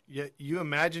 Yeah, you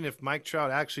imagine if Mike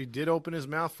Trout actually did open his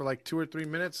mouth for like 2 or 3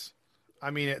 minutes. I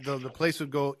mean, the place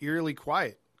would go eerily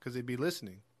quiet because they'd be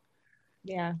listening.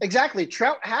 Yeah, exactly.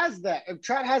 Trout has that.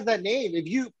 Trout has that name.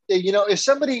 If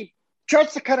somebody,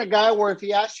 Trout's the kind of guy where if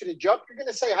he asks you to jump, you're going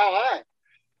to say how high,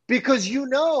 because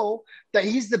that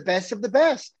he's the best of the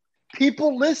best.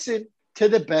 People listen to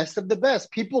the best of the best.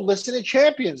 People listen to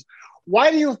champions. Why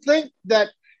do you think that,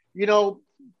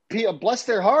 bless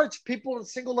their hearts, people in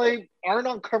single A aren't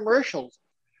on commercials?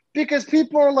 Because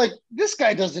people are like, this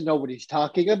guy doesn't know what he's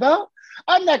talking about.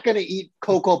 I'm not going to eat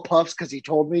Cocoa Puffs because he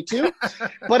told me to.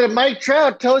 But if Mike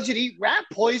Trout tells you to eat rat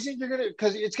poison,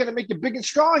 because it's going to make you big and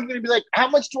strong, you're going to be like, how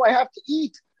much do I have to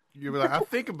eat? You'll be like, I'll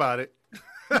think about it.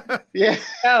 Yeah.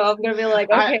 Oh, I'm going to be like,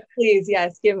 okay, please,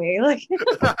 yes, give me. Like,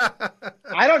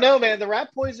 I don't know, man. The rat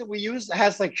poison we use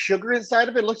has like sugar inside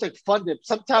of it. It looks like Fun Dip.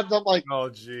 Sometimes I'm like, oh,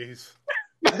 jeez.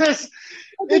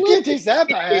 It can't taste that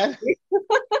bad.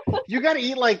 You got to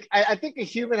eat I think a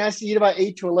human has to eat about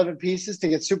 8 to 11 pieces to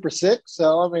get super sick.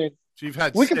 So, I mean, so you've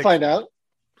had we can find out.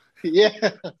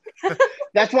 Yeah.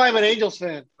 That's why I'm an Angels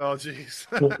fan. Oh, jeez.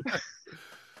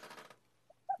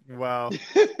 Wow.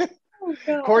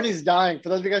 Oh, Courtney's dying. For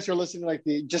those of you guys who are listening, like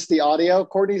just the audio,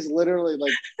 Courtney's literally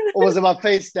was about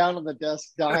face down on the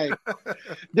desk dying.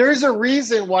 There's a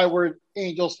reason why we're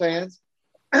Angels fans.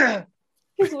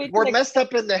 We're messed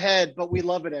up in the head, but we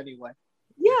love it anyway.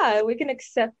 Yeah, we can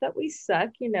accept that we suck.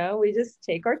 We just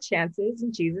take our chances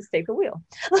and Jesus take the wheel.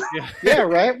 Yeah,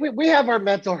 right. We have our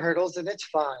mental hurdles and it's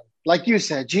fine. Like you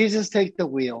said, Jesus take the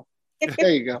wheel. There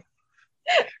you go.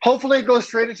 Hopefully it goes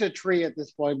straight into a tree at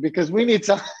this point because we need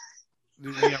some.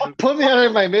 Put me out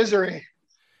of my misery.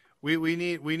 We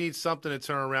need something to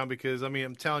turn around because I mean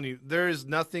I'm telling you there is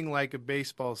nothing like a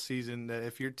baseball season that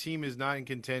if your team is not in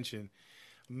contention,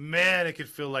 man, it could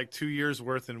feel like 2 years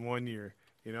worth in 1 year.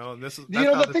 And that's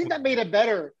The thing that made it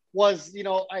better was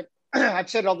I've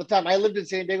said it all the time. I lived in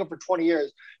San Diego for 20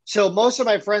 years, so most of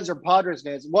my friends are Padres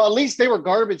fans. Well, at least they were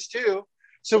garbage too,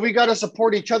 so we got to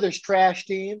support each other's trash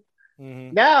team.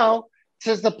 Mm-hmm. Now,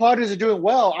 since the Padres are doing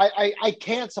well, I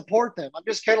can't support them. I'm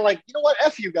just kind of like, you know what,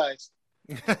 F you guys.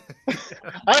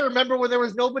 I remember when there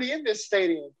was nobody in this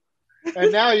stadium,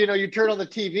 and now you turn on the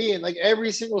TV and like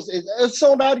every single it's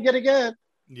sold out yet again.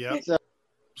 Yeah.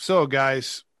 So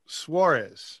guys,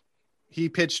 Suarez, he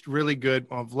pitched really good.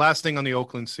 Last thing on the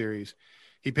Oakland series,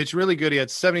 he pitched really good. He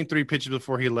had 73 pitches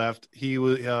before he left. He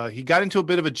got into a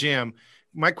bit of a jam.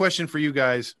 My question for you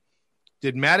guys: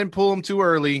 did Madden pull him too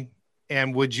early,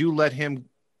 and would you let him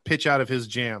pitch out of his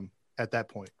jam at that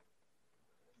point?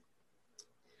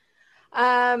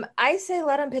 I say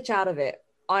let him pitch out of it.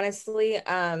 Honestly,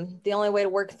 the only way to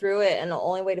work through it and the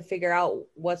only way to figure out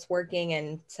what's working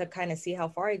and to kind of see how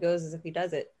far he goes is if he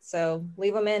does it. So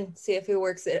leave him in, see if he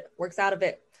works out of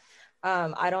it.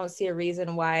 I don't see a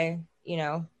reason why,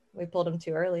 we pulled him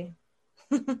too early.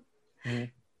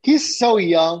 He's so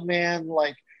young, man.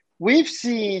 Like we've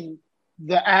seen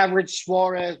the average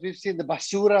Suarez, we've seen the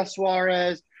basura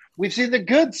Suarez, we've seen the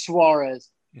good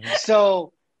Suarez. Mm-hmm.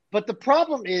 So, but the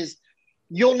problem is,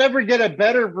 you'll never get a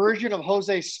better version of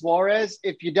Jose Suarez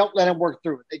if you don't let him work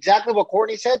through it. Exactly what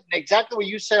Courtney said, and exactly what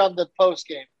you said on the post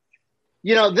game.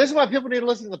 This is why people need to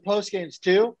listen to the post games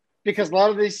too, because a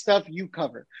lot of this stuff you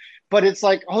cover. But it's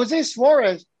like Jose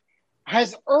Suarez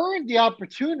has earned the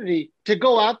opportunity to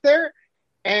go out there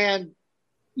and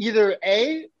either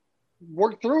A,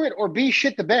 work through it, or B,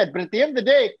 shit the bed. But at the end of the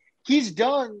day, he's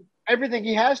done everything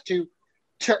he has to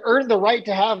earn the right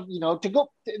to have, to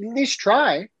go at least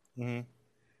try. Mm-hmm.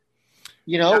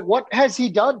 What has he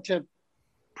done to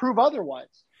prove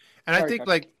otherwise? And I think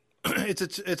like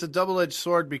it's a double-edged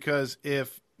sword because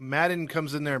if Madden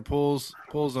comes in there and pulls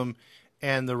them,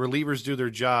 and the relievers do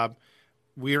their job,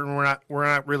 we're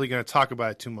not really going to talk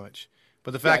about it too much.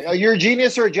 But the fact you're a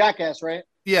genius or a jackass, right?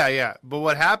 Yeah. But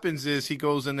what happens is he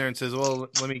goes in there and says, "Well,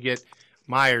 let me get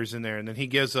Myers in there," and then he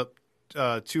gives up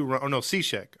 2 runs. Oh no,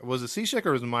 Cishek. Was it Cishek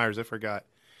or was it Myers? I forgot.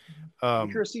 At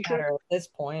this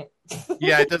point.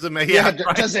 Yeah, it doesn't matter. Yeah,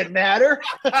 does it matter?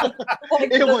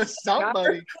 It was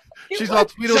somebody. She's all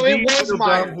Tweedledee. So it was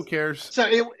Myers. Who cares? So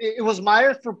it was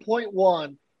Myers for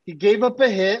 .1. He gave up a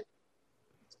hit,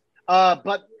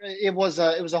 but it was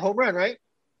a home run, right?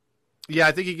 Yeah,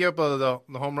 I think he gave up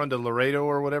the home run to Laredo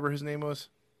or whatever his name was.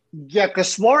 Yeah,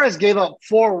 because Suarez gave up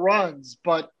 4 runs,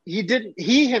 but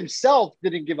he himself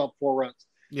didn't give up 4 runs.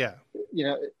 Yeah.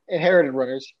 Inherited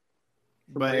runners.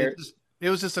 But it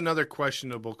was just another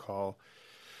questionable call.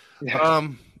 Yeah.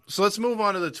 So let's move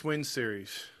on to the Twins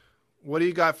series. What do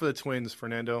you got for the Twins,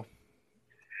 Fernando?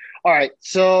 All right.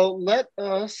 So let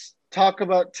us talk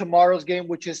about tomorrow's game,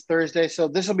 which is Thursday. So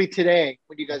this will be today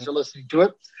when you guys are listening to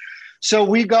it. So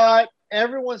we got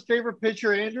everyone's favorite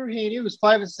pitcher, Andrew Heaney, who's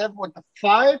 5-7 with a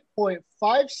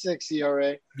 5.56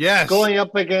 ERA. Yes. Going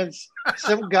up against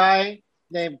some guy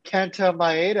named Kenta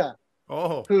Maeda.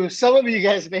 Oh. Who some of you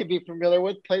guys may be familiar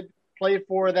with, played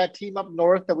for that team up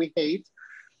north that we hate.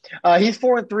 He's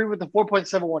 4-3 with a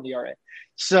 4.71 ERA.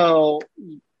 So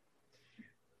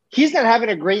he's not having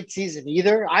a great season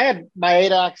either. I had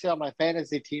Maeda actually on my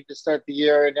fantasy team to start the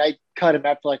year, and I cut him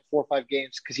after like 4 or 5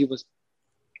 games because he was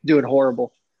doing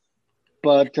horrible.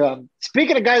 But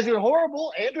speaking of guys doing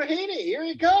horrible, Andrew Heaney, here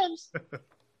he comes.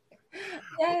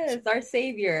 Yes, our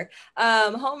savior.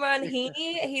 Home run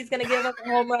Heaney. He's gonna give up a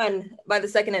home run by the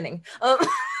 2nd inning. Wow.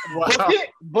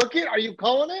 Book it. Are you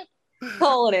calling it?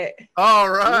 Calling it. All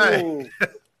right. Ooh.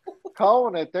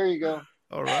 Calling it. There you go.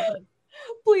 All right.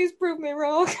 Please prove me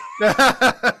wrong. All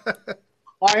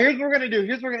right. Here's what we're gonna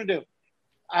do.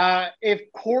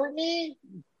 If Courtney,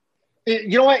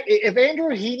 you know what? If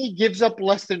Andrew Heaney gives up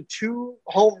less than 2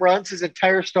 home runs his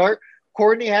entire start,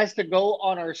 Courtney has to go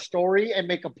on our story and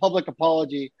make a public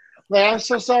apology. Like, I'm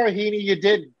so sorry, Heaney, you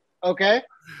didn't. Okay?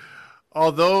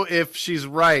 Although if she's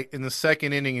right in the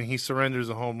 2nd inning and he surrenders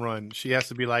a home run, she has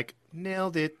to be like,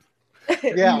 nailed it.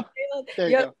 Yeah. There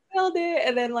you go. Nailed it.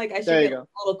 And then like I should get a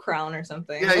little crown or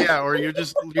something. Yeah. Or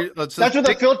that's what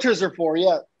the filters are for,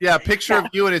 yeah. Yeah, picture of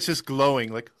you and it's just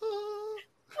glowing like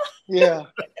yeah.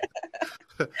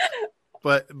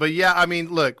 But yeah, I mean,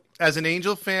 look, as an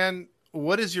Angel fan,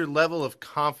 what is your level of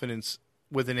confidence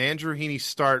with an Andrew Heaney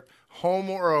start, home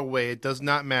or away? It does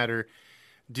not matter.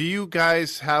 Do you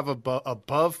guys have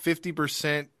above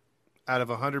 50% out of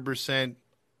 100%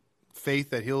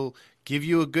 faith that he'll give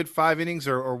you a good 5 innings,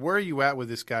 or where are you at with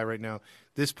this guy right now,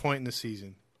 this point in the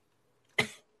season?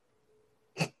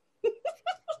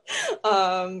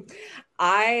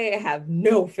 I have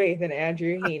no faith in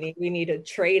Andrew Heaney. We need to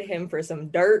trade him for some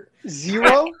dirt.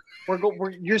 0?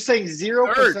 You're saying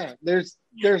 0%.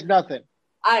 There's nothing.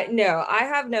 I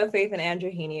have no faith in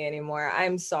Andrew Heaney anymore.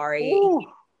 I'm sorry. Ooh.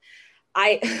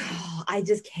 I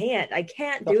just can't. I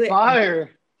can't do The it.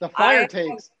 The fire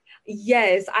takes.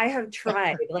 Yes, I have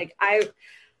tried. Like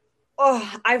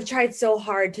I've tried so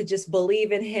hard to just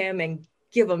believe in him and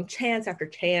give him chance after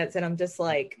chance, and I'm just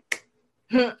like,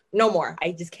 no more.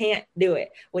 I just can't do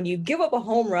it. When you give up a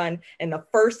home run in the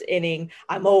first inning,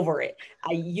 I'm over it.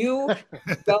 You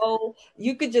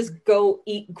could just go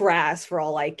eat grass for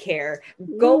all I care.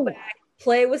 Go back,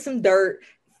 play with some dirt,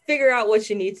 figure out what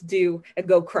you need to do, and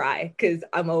go cry because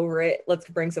I'm over it. Let's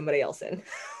bring somebody else in.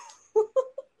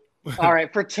 All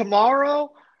right, for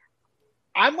tomorrow,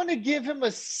 I'm going to give him a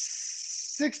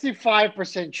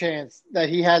 65% chance that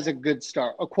he has a good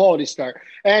start, a quality start.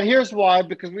 And here's why,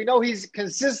 because we know he's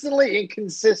consistently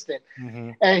inconsistent. Mm-hmm.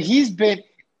 And he's been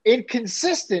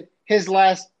inconsistent his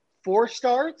last 4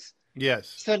 starts.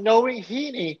 Yes. So knowing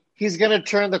Heaney, he's going to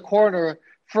turn the corner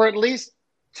for at least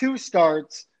 2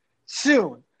 starts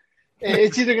soon.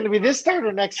 It's either going to be this start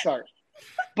or next start.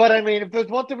 But, I mean, if there's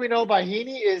one thing we know about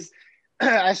Heaney is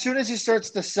as soon as he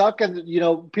starts to suck and,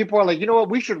 people are like, you know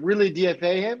what, we should really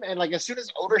DFA him. And, like, as soon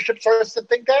as ownership starts to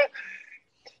think that,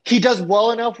 he does well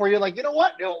enough where you're like, you know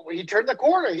what, he turned the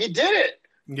corner. He did it.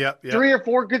 Yep. 3 or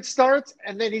 4 good starts,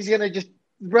 and then he's going to just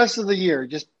 – rest of the year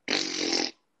just –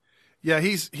 Yeah,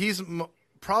 he's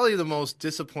probably the most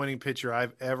disappointing pitcher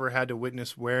I've ever had to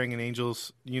witness wearing an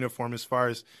Angels uniform as far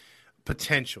as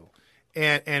potential.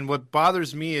 And what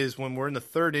bothers me is when we're in the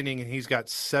 3rd inning and he's got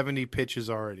 70 pitches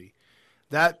already.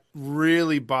 That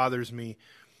really bothers me.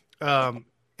 And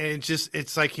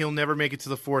it's like he'll never make it to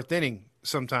the 4th inning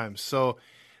sometimes. So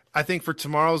I think for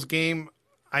tomorrow's game,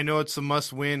 I know it's a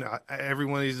must-win. Every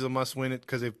one of these is a must-win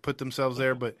because they've put themselves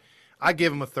there. But I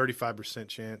give him a 35%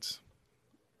 chance.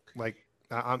 Like,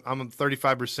 I'm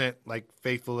 35% like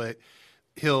faithful that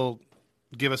he'll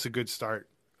give us a good start.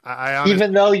 I honestly,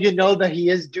 even though you know that he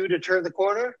is due to turn the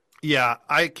corner? Yeah,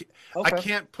 I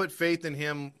can't put faith in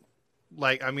him.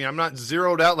 Like, I mean, I'm not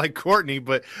zeroed out like Courtney,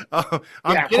 but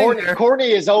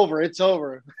Courtney is over. It's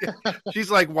over.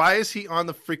 She's like, why is he on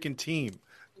the freaking team?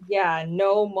 Yeah,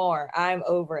 no more. I'm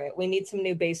over it. We need some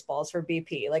new baseballs for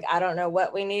BP. Like, I don't know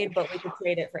what we need, but we could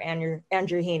trade it for Andrew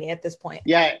Heaney at this point.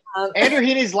 Yeah, Andrew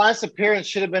Heaney's last appearance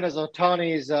should have been as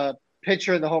Ohtani's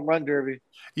pitcher in the home run derby.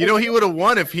 He would have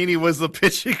won if Heaney was the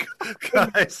pitching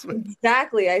guy.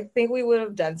 Exactly. I think we would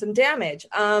have done some damage.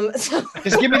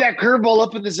 Just give me that curveball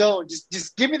up in the zone.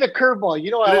 Just give me the curveball.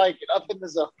 I like it up in the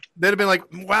zone. They'd have been like,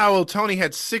 wow, Tony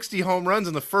had 60 home runs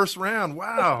in the first round.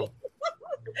 Wow.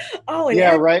 Oh, and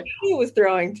yeah, right. He was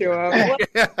throwing to him.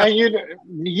 And you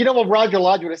know what Roger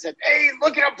Lodge would have said? Hey,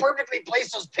 look at how perfectly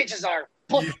placed those pitches are.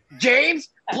 James,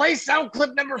 play sound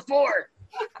clip number 4.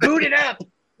 Boot it up.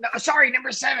 No, sorry,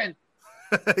 number 7.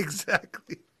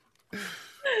 Exactly.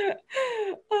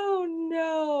 Oh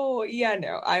no. Yeah,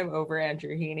 no, I'm over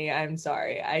Andrew Heaney. I'm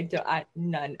sorry.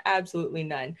 None, absolutely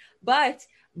none. But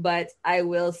I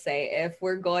will say, if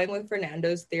we're going with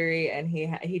Fernando's theory and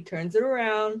he turns it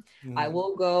around, I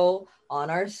will go on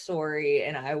our story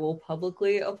and I will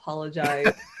publicly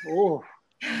apologize. Oh.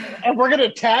 And we're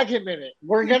gonna tag him in it.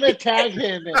 We're gonna tag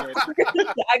him in it.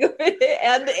 Tag him in it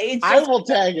and the agent. I will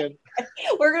tag him.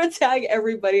 We're gonna tag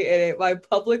everybody in it. My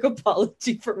public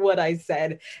apology for what I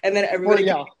said, and then everybody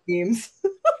memes.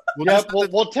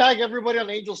 We'll tag everybody on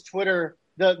Angels Twitter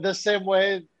the same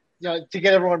way, to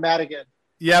get everyone mad again.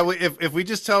 Yeah, if we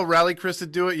just tell Rally Chris to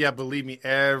do it, yeah, believe me,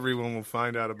 everyone will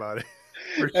find out about it.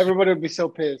 Everybody would be so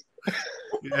pissed.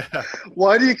 Yeah.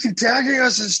 Why do you keep tagging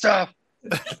us and stuff?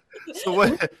 So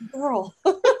what? Girl.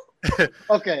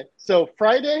 Okay, so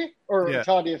Friday, or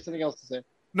Todd, do you have something else to say?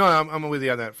 No, I'm with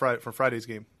you on that for Friday's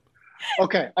game.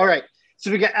 Okay, all right.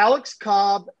 So we got Alex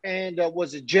Cobb and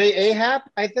was it J.A. Happ?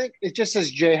 I think it just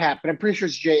says J. Happ, but I'm pretty sure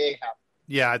it's J.A. Happ.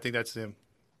 Yeah, I think that's him.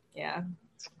 Yeah.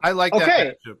 I like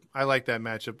that matchup. I like that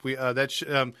matchup. We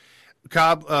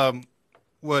Cobb.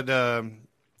 What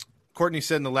Courtney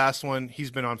said in the last one,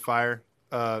 he's been on fire.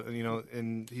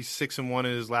 And he's 6-1 in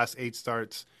his last 8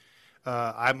 starts.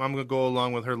 I'm going to go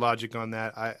along with her logic on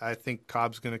that. I think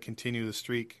Cobb's going to continue the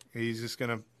streak. He's just going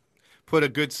to put a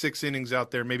good 6 innings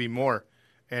out there, maybe more,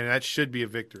 and that should be a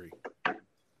victory.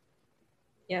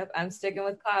 Yep, I'm sticking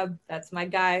with Cobb. That's my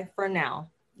guy for now.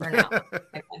 Okay.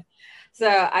 So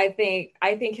I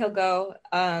think he'll go.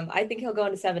 I think he'll go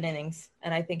into 7 innings,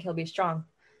 and I think he'll be strong.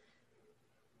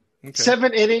 Okay.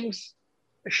 7 innings,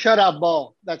 shutout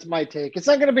ball. That's my take. It's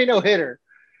not going to be no hitter,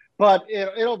 but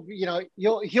it'll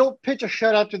he'll pitch a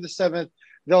shutout to the 7th.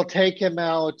 They'll take him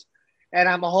out, and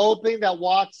I'm hoping that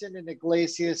Watson and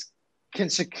Iglesias can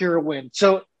secure a win.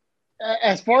 So,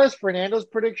 as far as Fernando's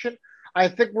prediction, I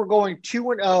think we're going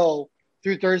 2-0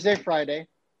 through Thursday, Friday.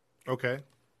 Okay.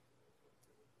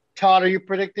 Todd, are you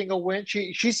predicting a win?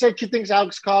 She said she thinks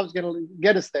Alex Cobb's going to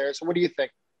get us there. So what do you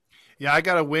think? Yeah, I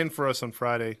got a win for us on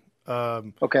Friday.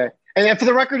 Okay. And then for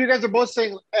the record, you guys are both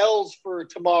saying L's for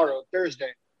tomorrow,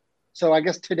 Thursday. So I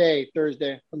guess today,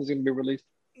 Thursday, when is it going to be released?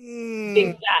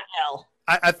 Big fat L.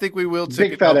 I think we will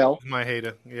take Big fat L. My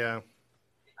hater. Yeah.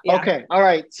 Okay. All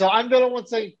right. So I'm the only one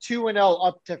saying 2-0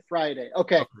 up to Friday.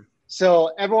 Okay.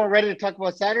 So everyone ready to talk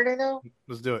about Saturday now?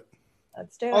 Let's do it.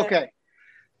 Let's do it. Okay.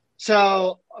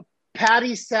 So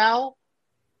Patty Sal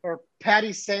or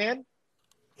Patty San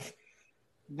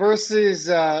versus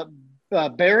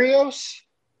Barrios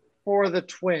for the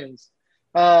Twins.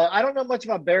 I don't know much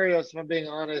about Barrios, if I'm being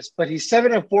honest, but he's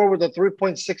 7-4 with a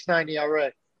 3.69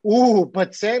 ERA. Ooh,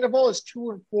 but Sandoval is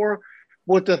 2-4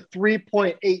 with a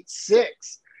 3.86.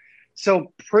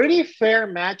 So pretty fair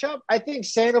matchup. I think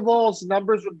Sandoval's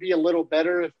numbers would be a little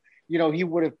better if, he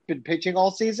would have been pitching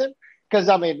all season. Because,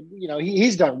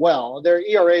 he's done well. Their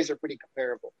ERAs are pretty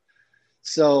comparable.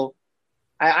 So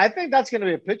I think that's going to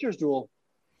be a pitcher's duel.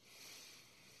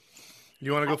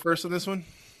 You want to go first on this one?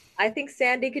 I think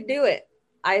Sandy could do it.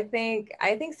 I think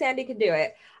Sandy could do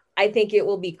it. I think it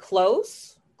will be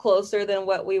closer than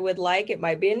what we would like. It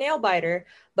might be a nail biter,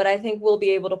 but I think we'll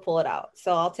be able to pull it out.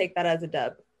 So I'll take that as a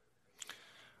dub.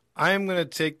 I am going to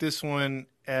take this one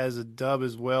as a dub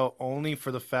as well, only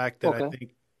for the fact that I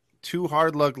think 2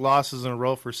 hard luck losses in a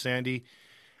row for Sandy.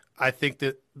 I think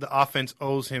that the offense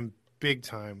owes him big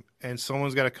time, and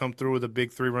someone's got to come through with a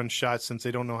big 3-run shot since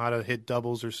they don't know how to hit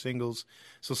doubles or singles.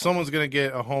 So someone's going to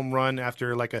get a home run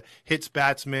after like a hits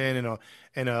batsman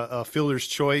and a fielder's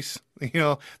choice.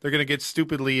 They're going to get they're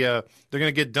going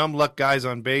to get dumb luck guys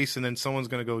on base, and then someone's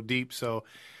going to go deep. So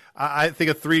I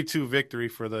think a 3-2 victory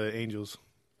for the Angels.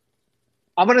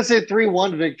 I'm going to say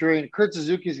 3-1 victory, and Kurt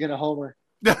Suzuki is going to homer.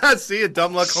 See, a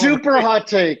dumb luck homer. Super hot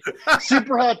take.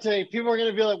 Super hot take. People are going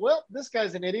to be like, well, this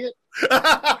guy's an idiot. People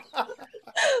are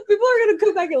going to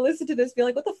come back and listen to this and be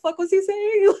like, what the fuck was he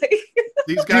saying?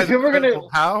 These guys people are going to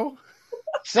 – how?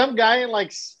 Some guy in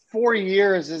 4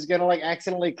 years is going to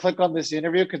accidentally click on this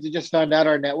interview because he just found out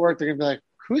our network. They're going to be like,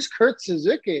 who's Kurt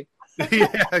Suzuki?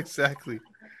 Yeah, exactly.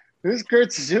 Who's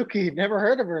Kurt Suzuki? Never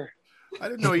heard of her. I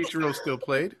didn't know Ichiro still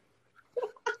played.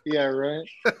 Yeah, right.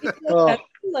 No.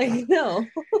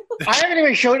 I haven't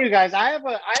even shown you guys. I have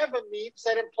a meme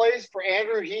set in place for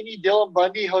Andrew Heaney, Dylan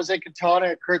Bundy, Jose Quintana,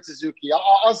 and Kurt Suzuki.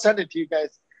 I'll send it to you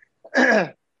guys.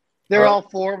 They're all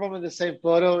 4 of them in the same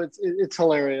photo. It's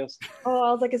hilarious. Oh,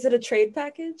 I was like, is it a trade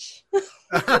package?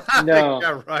 No.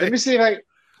 Yeah, right. Let me see if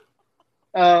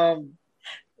I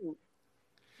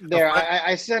there.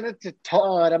 I sent it to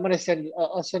Todd. I'm gonna send it.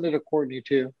 I'll send it to Courtney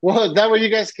too. Well, that way you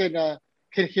guys can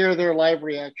hear their live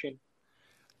reaction.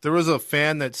 There was a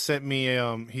fan that sent me.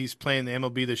 He's playing the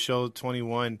MLB The Show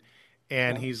 21,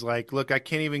 and he's like, "Look, I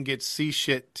can't even get C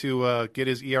shit to get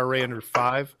his ERA under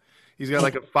 5. He's got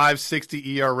like a 5.60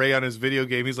 ERA on his video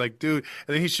game." He's like, "Dude,"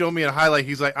 and then he showed me a highlight.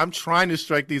 He's like, "I'm trying to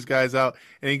strike these guys out,"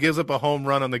 and he gives up a home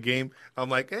run on the game. I'm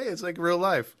like, "Hey, it's like real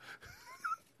life."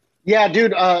 Yeah,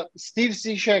 dude. Steve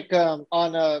Cishek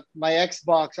on my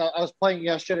Xbox. I was playing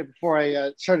yesterday before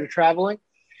I started traveling,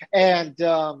 and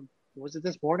was it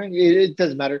this morning? It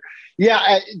doesn't matter.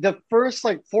 Yeah, the first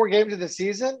 4 games of the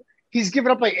season, he's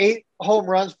given up 8 home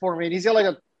runs for me, and he's got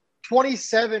a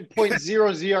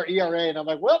 27.00 ERA, and I'm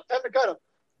like, well, time to cut him.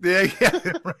 Yeah,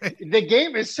 right. The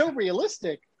game is so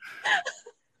realistic.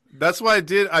 That's why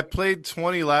I played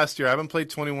 20 last year. I haven't played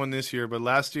 21 this year, but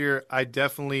last year I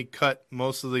definitely cut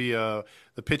most of the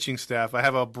pitching staff. I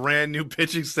have a brand new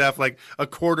pitching staff, like a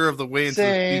quarter of the way into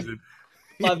the season.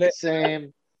 Love it.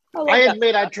 Same. I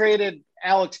admit I traded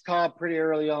Alex Cobb pretty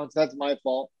early on, so that's my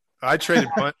fault. I traded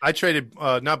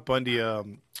not Bundy,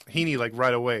 Heaney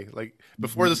right away.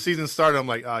 Before the season started, I'm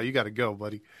like, you got to go,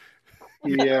 buddy.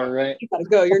 Yeah, right. You gotta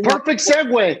go. Perfect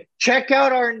segue. Check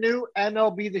out our new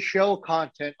MLB The Show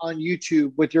content on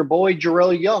YouTube with your boy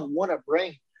Jarrell Young. What a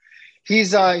brain.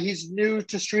 He's new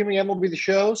to streaming MLB The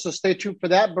Show, so stay tuned for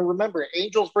that. But remember,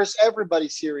 Angels vs. Everybody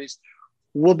series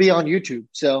will be on YouTube.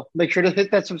 So make sure to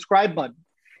hit that subscribe button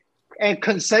and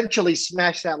consensually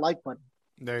smash that like button.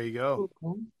 There you go.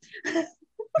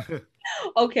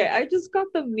 Okay, I just got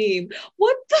the meme.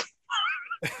 What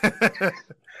the?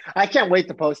 I can't wait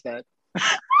to post that.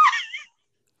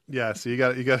 Yeah, so you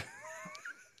got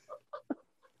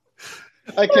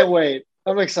I can't wait.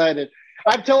 I'm excited.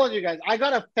 I'm telling you guys, I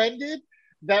got offended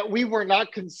that we were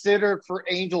not considered for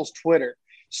Angels Twitter.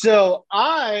 So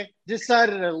I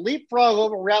decided to leapfrog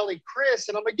over Rally Chris.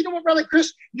 And I'm like, you know what, Rally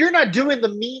Chris, you're not doing the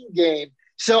meme game.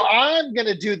 So I'm going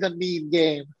to do the meme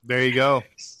game. There you go.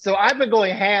 So I've been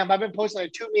going ham. I've been posting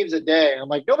like 2 memes a day. I'm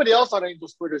like, nobody else on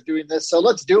Angels Twitter is doing this. So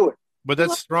let's do it. But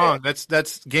that's strong.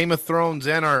 That's Game of Thrones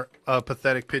and our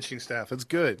pathetic pitching staff. It's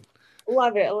good.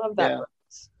 Love it. I love that.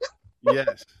 Yeah.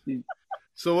 Yes.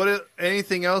 So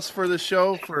anything else for the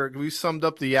show? We summed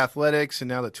up the Athletics and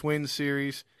now the Twins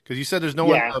series. Because you said there's no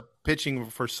one pitching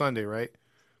for Sunday, right?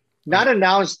 Not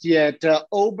announced yet.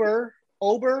 Ober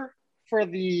for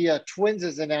the Twins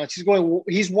is announced. He's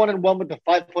 1-1 with the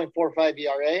 5.45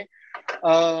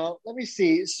 ERA. Let me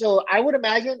see. So I would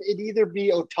imagine it'd either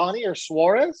be Ohtani or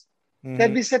Suarez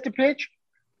that'd be set to pitch.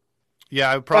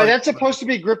 Yeah, probably. That's supposed to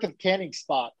be Griffith Canning's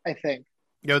spot, I think.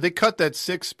 Yeah, they cut that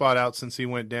 6th spot out since he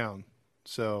went down.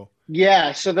 So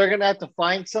yeah, so they're gonna have to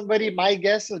find somebody. My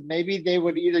guess is maybe they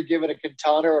would either give it a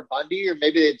Quintana or Bundy, or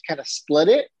maybe they'd kind of split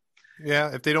it.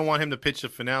 Yeah, if they don't want him to pitch the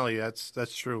finale, that's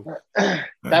true.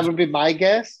 That would be my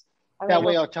guess. That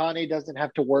way Ohtani doesn't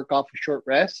have to work off a short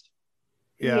rest.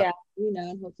 Yeah,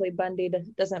 hopefully Bundy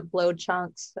doesn't blow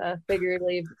chunks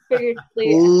figuratively.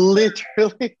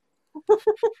 Literally.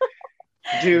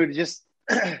 Dude, just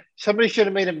somebody should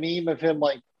have made a meme of him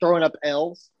like throwing up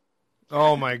L's.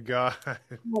 Oh my God.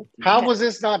 How was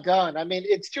this not done? I mean,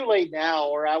 it's too late now,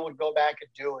 or I would go back and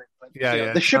do it.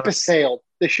 But the ship has sailed.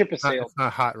 The ship has sailed. It's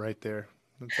not hot right there.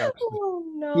 Oh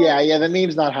no. Yeah, the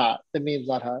meme's not hot.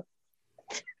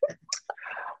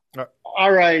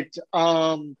 All right.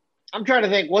 I'm trying to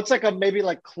think. What's like a maybe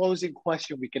like closing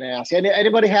question we can ask?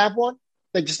 Anybody have one?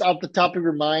 Like just off the top of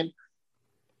your mind?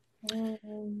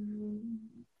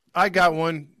 I got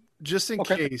one just in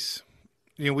case.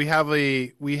 We have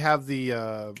the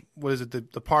what is it?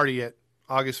 The party at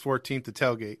August 14th, the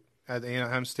tailgate at the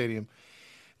Anaheim Stadium.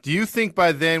 Do you think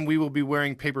by then we will be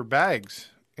wearing paper bags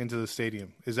into the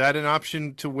stadium? Is that an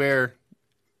option to wear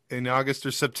in August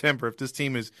or September if this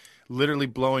team is literally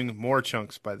blowing more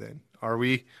chunks by then? Are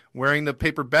we wearing the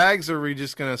paper bags, or are we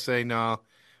just going to say, no,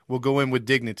 we'll go in with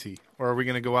dignity? Or are we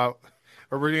going to go out,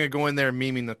 or we're going to go in there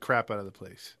memeing the crap out of the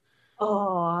place?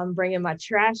 Oh, I'm bringing my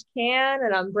trash can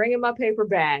and I'm bringing my paper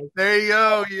bag. There you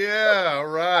go. Yeah, all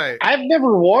right. I've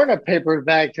never worn a paper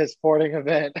bag to a sporting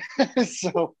event,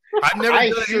 so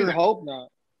I sure hope not.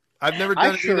 I've never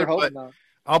done it either, but not.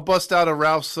 I'll bust out a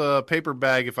Ralph's paper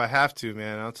bag if I have to,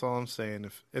 man. That's all I'm saying.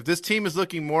 If this team is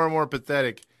looking more and more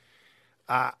pathetic,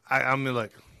 I'm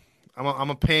like,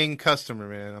 I'm a paying customer,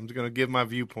 man. I'm just gonna give my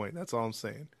viewpoint. That's all I'm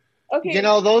saying. Okay.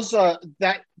 Those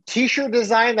that T-shirt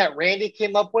design that Randy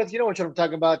came up with. You know what I'm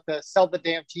talking about? The sell the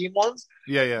damn team ones.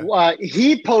 Yeah.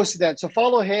 He posted that, so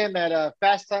follow him at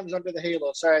Fast Times Under the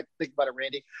Halo. Sorry, I had to think about it,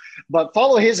 Randy, but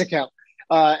follow his account.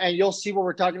 And you'll see what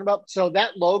we're talking about. So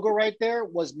that logo right there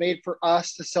was made for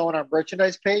us to sell on our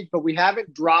merchandise page, but we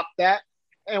haven't dropped that,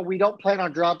 and we don't plan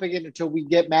on dropping it until we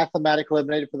get mathematically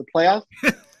eliminated for the playoffs.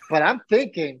 But I'm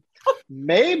thinking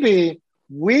maybe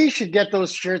we should get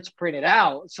those shirts printed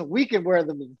out so we can wear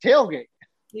them in the tailgate.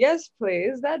 Yes,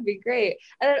 please. That'd be great.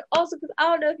 And also, because I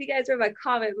don't know if you guys read my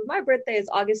comment, but my birthday is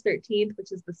August 13th,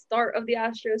 which is the start of the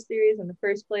Astro series in the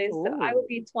first place. Ooh. So I will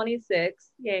be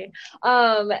 26. Yay.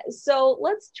 So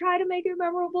let's try to make it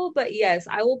memorable. But yes,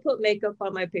 I will put makeup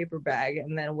on my paper bag,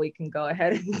 and then we can go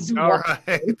ahead and all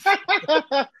right.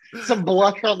 Some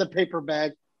blush on the paper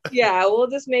bag. Yeah, we'll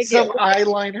just make some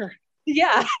eyeliner.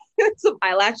 Yeah, some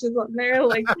eyelashes on there.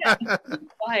 Like, yeah,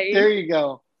 there you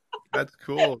go. That's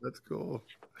cool.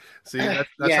 See, that's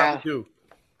how we do.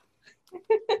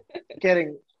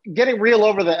 Getting real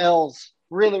over the L's.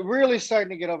 Really starting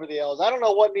to get over the L's. I don't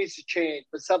know what needs to change,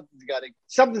 but something's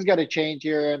got to change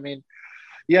here. I mean,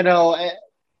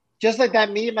 just like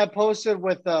that meme I posted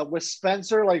with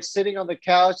Spencer, like sitting on the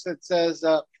couch that says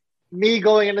me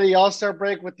going into the All-Star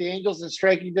break with the Angels in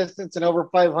striking distance and over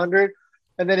 500,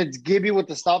 and then it's Gibby with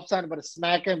the stop sign about to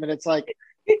smack him, and it's like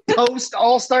post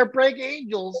All-Star break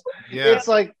Angels. Yeah. It's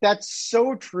like that's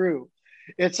so true.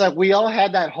 It's like we all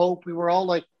had that hope. We were all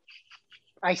like,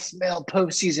 I smell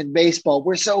postseason baseball.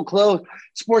 We're so close.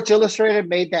 Sports Illustrated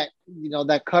made that,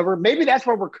 that cover. Maybe that's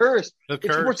why we're cursed. It's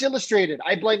Sports Illustrated.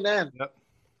 I blame them. Yep.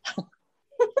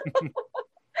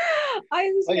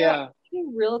 I'm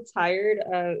getting real tired.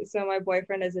 So my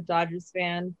boyfriend is a Dodgers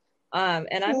fan. And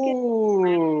I'm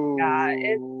getting,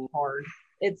 it's hard.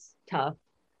 It's tough.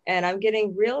 And I'm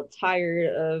getting real tired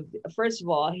of, first of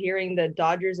all, hearing the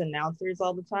Dodgers announcers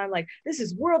all the time. Like, this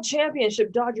is World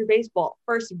Championship Dodger baseball.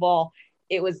 First of all,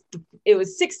 it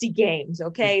was 60 games,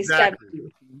 okay? Exactly.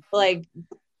 70. Like,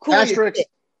 cool your tits.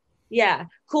 Yeah,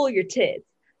 cool your tits.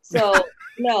 So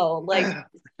no, like,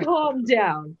 calm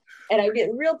down. And I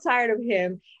get real tired of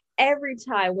him every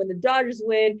time when the Dodgers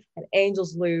win and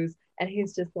Angels lose. And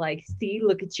he's just like, see,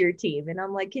 look at your team. And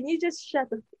I'm like, can you just shut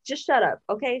up,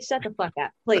 okay? Shut the fuck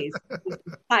up, please.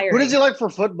 Who does he like for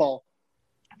football?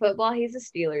 Football, he's a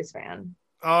Steelers fan.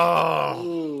 Oh.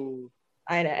 Ooh.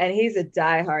 I know. And he's a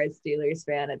diehard Steelers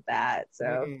fan at that.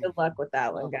 So good luck with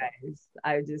that one, guys.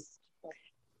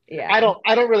 Yeah. I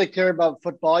don't really care about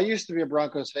football. I used to be a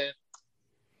Broncos fan.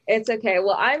 It's okay.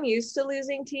 Well, I'm used to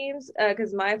losing teams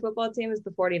because my football team is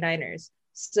the 49ers.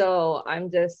 So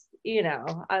I'm just,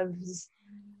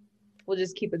 we'll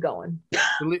just keep it going.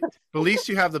 At least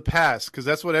you have the past, because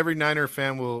that's what every Niner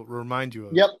fan will remind you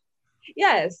of. Yep.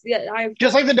 Yes. Yeah.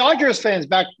 Just like the Dodgers fans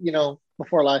back,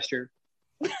 before last year.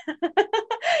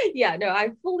 Yeah. No,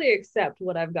 I fully accept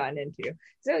what I've gotten into.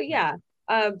 So yeah.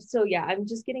 I'm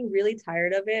just getting really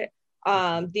tired of it.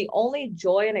 The only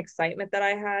joy and excitement that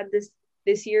I had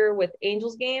this year with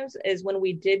Angels games is when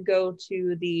we did go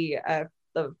to the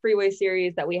freeway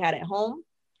series that we had at home,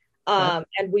 and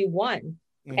we won.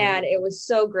 Mm-hmm. And it was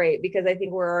so great because I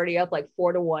think we're already up like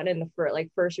 4-1 in the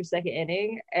first or second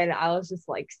inning, and I was just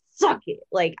like, suck it.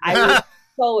 Like, I was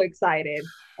so excited,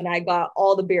 and I got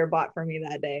all the beer bought for me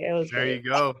that day. It was there. Great. You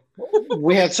go.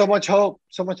 We had so much hope,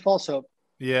 so much false hope.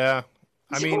 Yeah.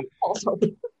 I mean,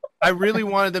 I really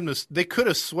wanted them to. They could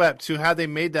have swept too had they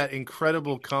made that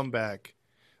incredible comeback.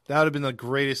 That would have been the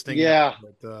greatest thing. Yeah,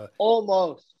 but,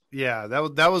 almost. Yeah,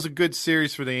 that was a good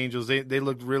series for the Angels. They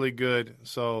looked really good.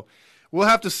 So we'll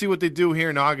have to see what they do here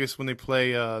in August when they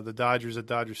play the Dodgers at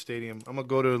Dodger Stadium. I'm gonna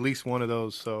go to at least one of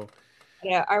those. So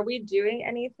yeah, are we doing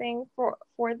anything for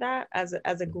that as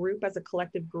a group, as a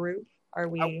collective group? Are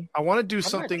we? I want to do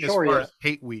something as far as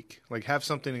Hate Week, like have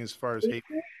something as far as Hate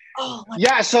Week. Oh,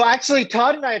 yeah, so actually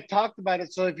Todd and I have talked about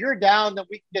it. So if you're down, then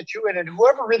we can get you in, and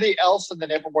whoever really else in the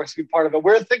neighborhood wants to be part of it.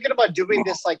 We're thinking about doing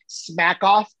this like smack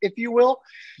off, if you will.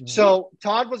 Mm-hmm. So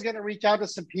Todd was going to reach out to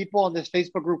some people on this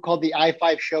Facebook group called the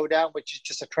I-5 Showdown, which is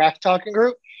just a trash talking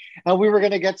group. And we were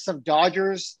going to get some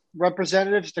Dodgers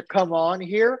representatives to come on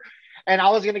here. And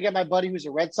I was going to get my buddy who's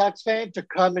a Red Sox fan to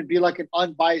come and be like an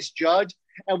unbiased judge.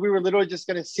 And we were literally just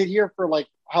going to sit here for like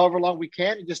however long we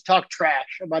can and just talk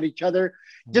trash about each other,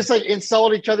 just like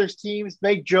insult each other's teams,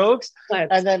 make jokes.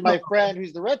 And then my friend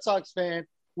who's the Red Sox fan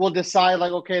will decide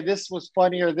like, okay, this was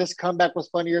funnier, this comeback was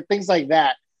funnier, things like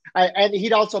that. And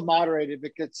he'd also moderate it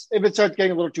because if it starts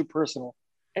getting a little too personal.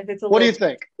 What do you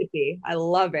think? Sticky, I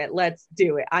love it. Let's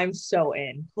do it. I'm so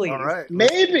in. Please. All right.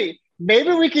 Maybe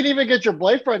we can even get your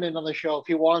boyfriend in on the show if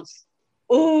he wants.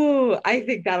 Oh, I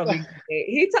think that'll be great.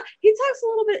 He talks a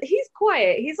little bit. He's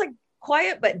quiet. He's like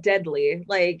quiet but deadly.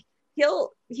 Like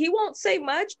he won't say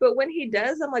much, but when he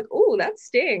does, I'm like, oh, that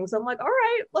stings. I'm like, all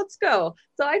right, let's go.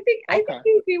 So I think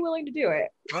he would be willing to do it.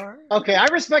 All right. Okay, I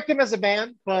respect him as a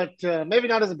man, but maybe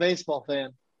not as a baseball fan.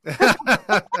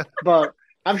 But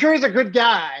I'm sure he's a good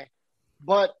guy.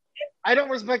 But I don't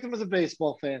respect him as a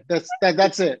baseball fan.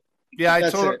 That's it. Yeah,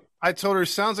 I told her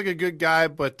sounds like a good guy,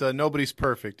 but nobody's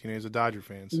perfect. He's a Dodger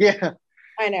fan. So. Yeah,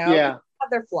 I know. Yeah, have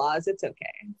their flaws. It's okay.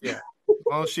 Yeah.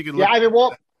 Well, she could. Yeah, I mean,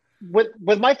 well,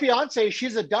 with my fiance,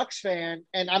 she's a Ducks fan,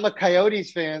 and I'm a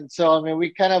Coyotes fan. So I mean,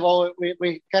 we kind of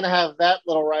have that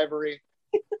little rivalry.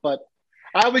 But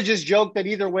I would just joke that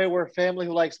either way, we're a family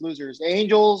who likes losers.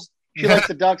 Angels, she likes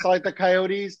the Ducks. I like the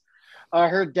Coyotes.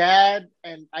 Her dad,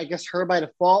 and I guess her by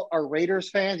default, are Raiders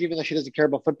fans, even though she doesn't care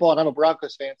about football, and I'm a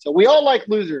Broncos fan. So we all like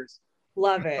losers.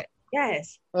 Love it.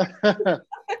 Yes. Well,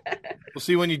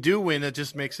 see, when you do win, it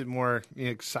just makes it more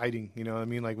exciting. You know what I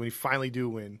mean? Like when you finally do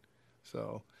win.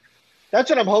 So that's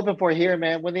what I'm hoping for here,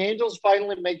 man. When the Angels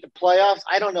finally make the playoffs,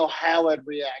 I don't know how I'd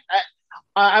react.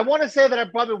 I want to say that I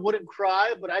probably wouldn't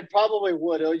cry, but I probably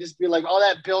would. It would just be like all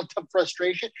that built-up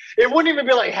frustration. It wouldn't even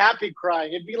be like happy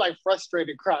crying. It'd be like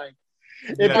frustrated crying.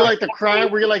 It'd be like the cry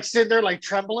where you're like sitting there like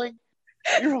trembling.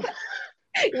 When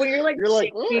you're like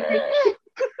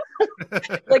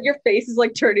like your face is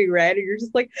like turning red and you're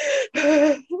just like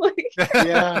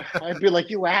yeah, I'd be like,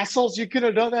 you assholes, you could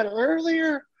have done that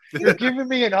earlier. You're giving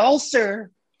me an ulcer.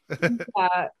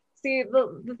 See,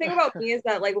 the thing about me is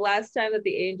that like last time that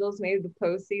the Angels made the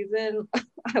postseason,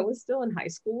 I was still in high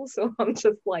school, so I'm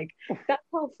just like, that's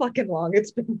how fucking long it's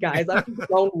been, guys. I'm a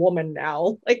grown woman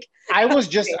now. Like I was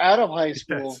just out of high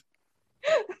school.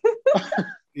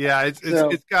 Yeah,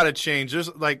 it's got to change.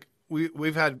 There's like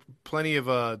we've had plenty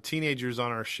of teenagers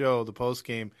on our show, the post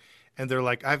game, and they're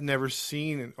like, I've never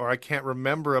seen or I can't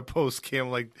remember a post game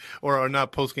like or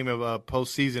not post game of a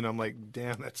postseason. I'm like,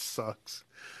 damn, that sucks.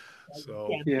 So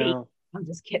Yeah. I'm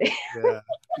just kidding. yeah.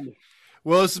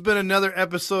 Well, this has been another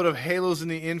episode of Halos in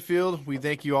the Infield. We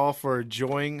thank you all for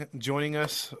joining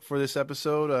us for this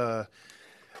episode.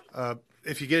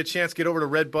 If you get a chance, get over to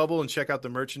Redbubble and check out the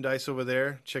merchandise over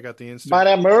there. Check out the Instagram. Buy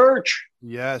that merch.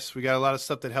 Yes, we got a lot of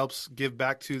stuff that helps give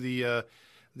back to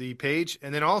the page.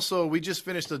 And then also, we just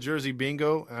finished the Jersey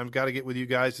Bingo. I've got to get with you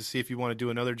guys to see if you want to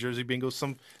do another Jersey Bingo.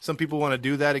 Some people want to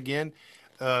do that again.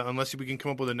 Unless we can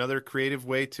come up with another creative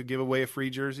way to give away a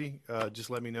free jersey, just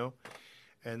let me know.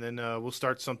 And then we'll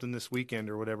start something this weekend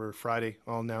or whatever. Friday,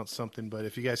 I'll announce something. But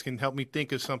if you guys can help me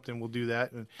think of something, we'll do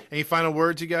that. And any final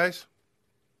words, you guys?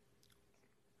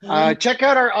 Check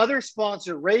out our other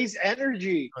sponsor, Raise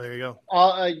Energy. Oh, there you go.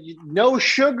 No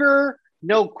sugar,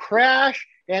 no crash,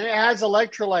 and it has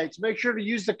electrolytes. Make sure to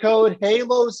use the code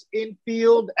Halos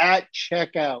Infield at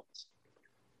checkout.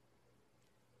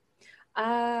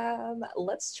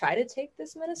 Let's try to take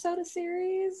this Minnesota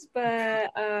series,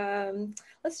 but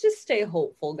let's just stay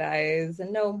hopeful, guys,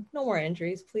 and no more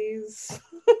injuries, please.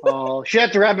 Oh, she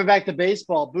had to wrap it back to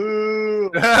baseball. Boo!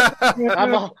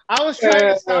 I was trying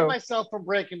to stop myself from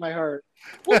breaking my heart.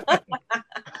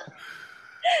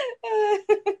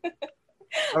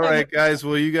 All right, guys.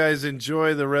 Well, you guys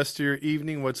enjoy the rest of your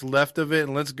evening, what's left of it,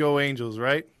 and let's go Angels,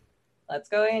 right? Let's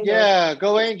go Angels. Yeah,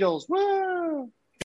 go Angels. Woo!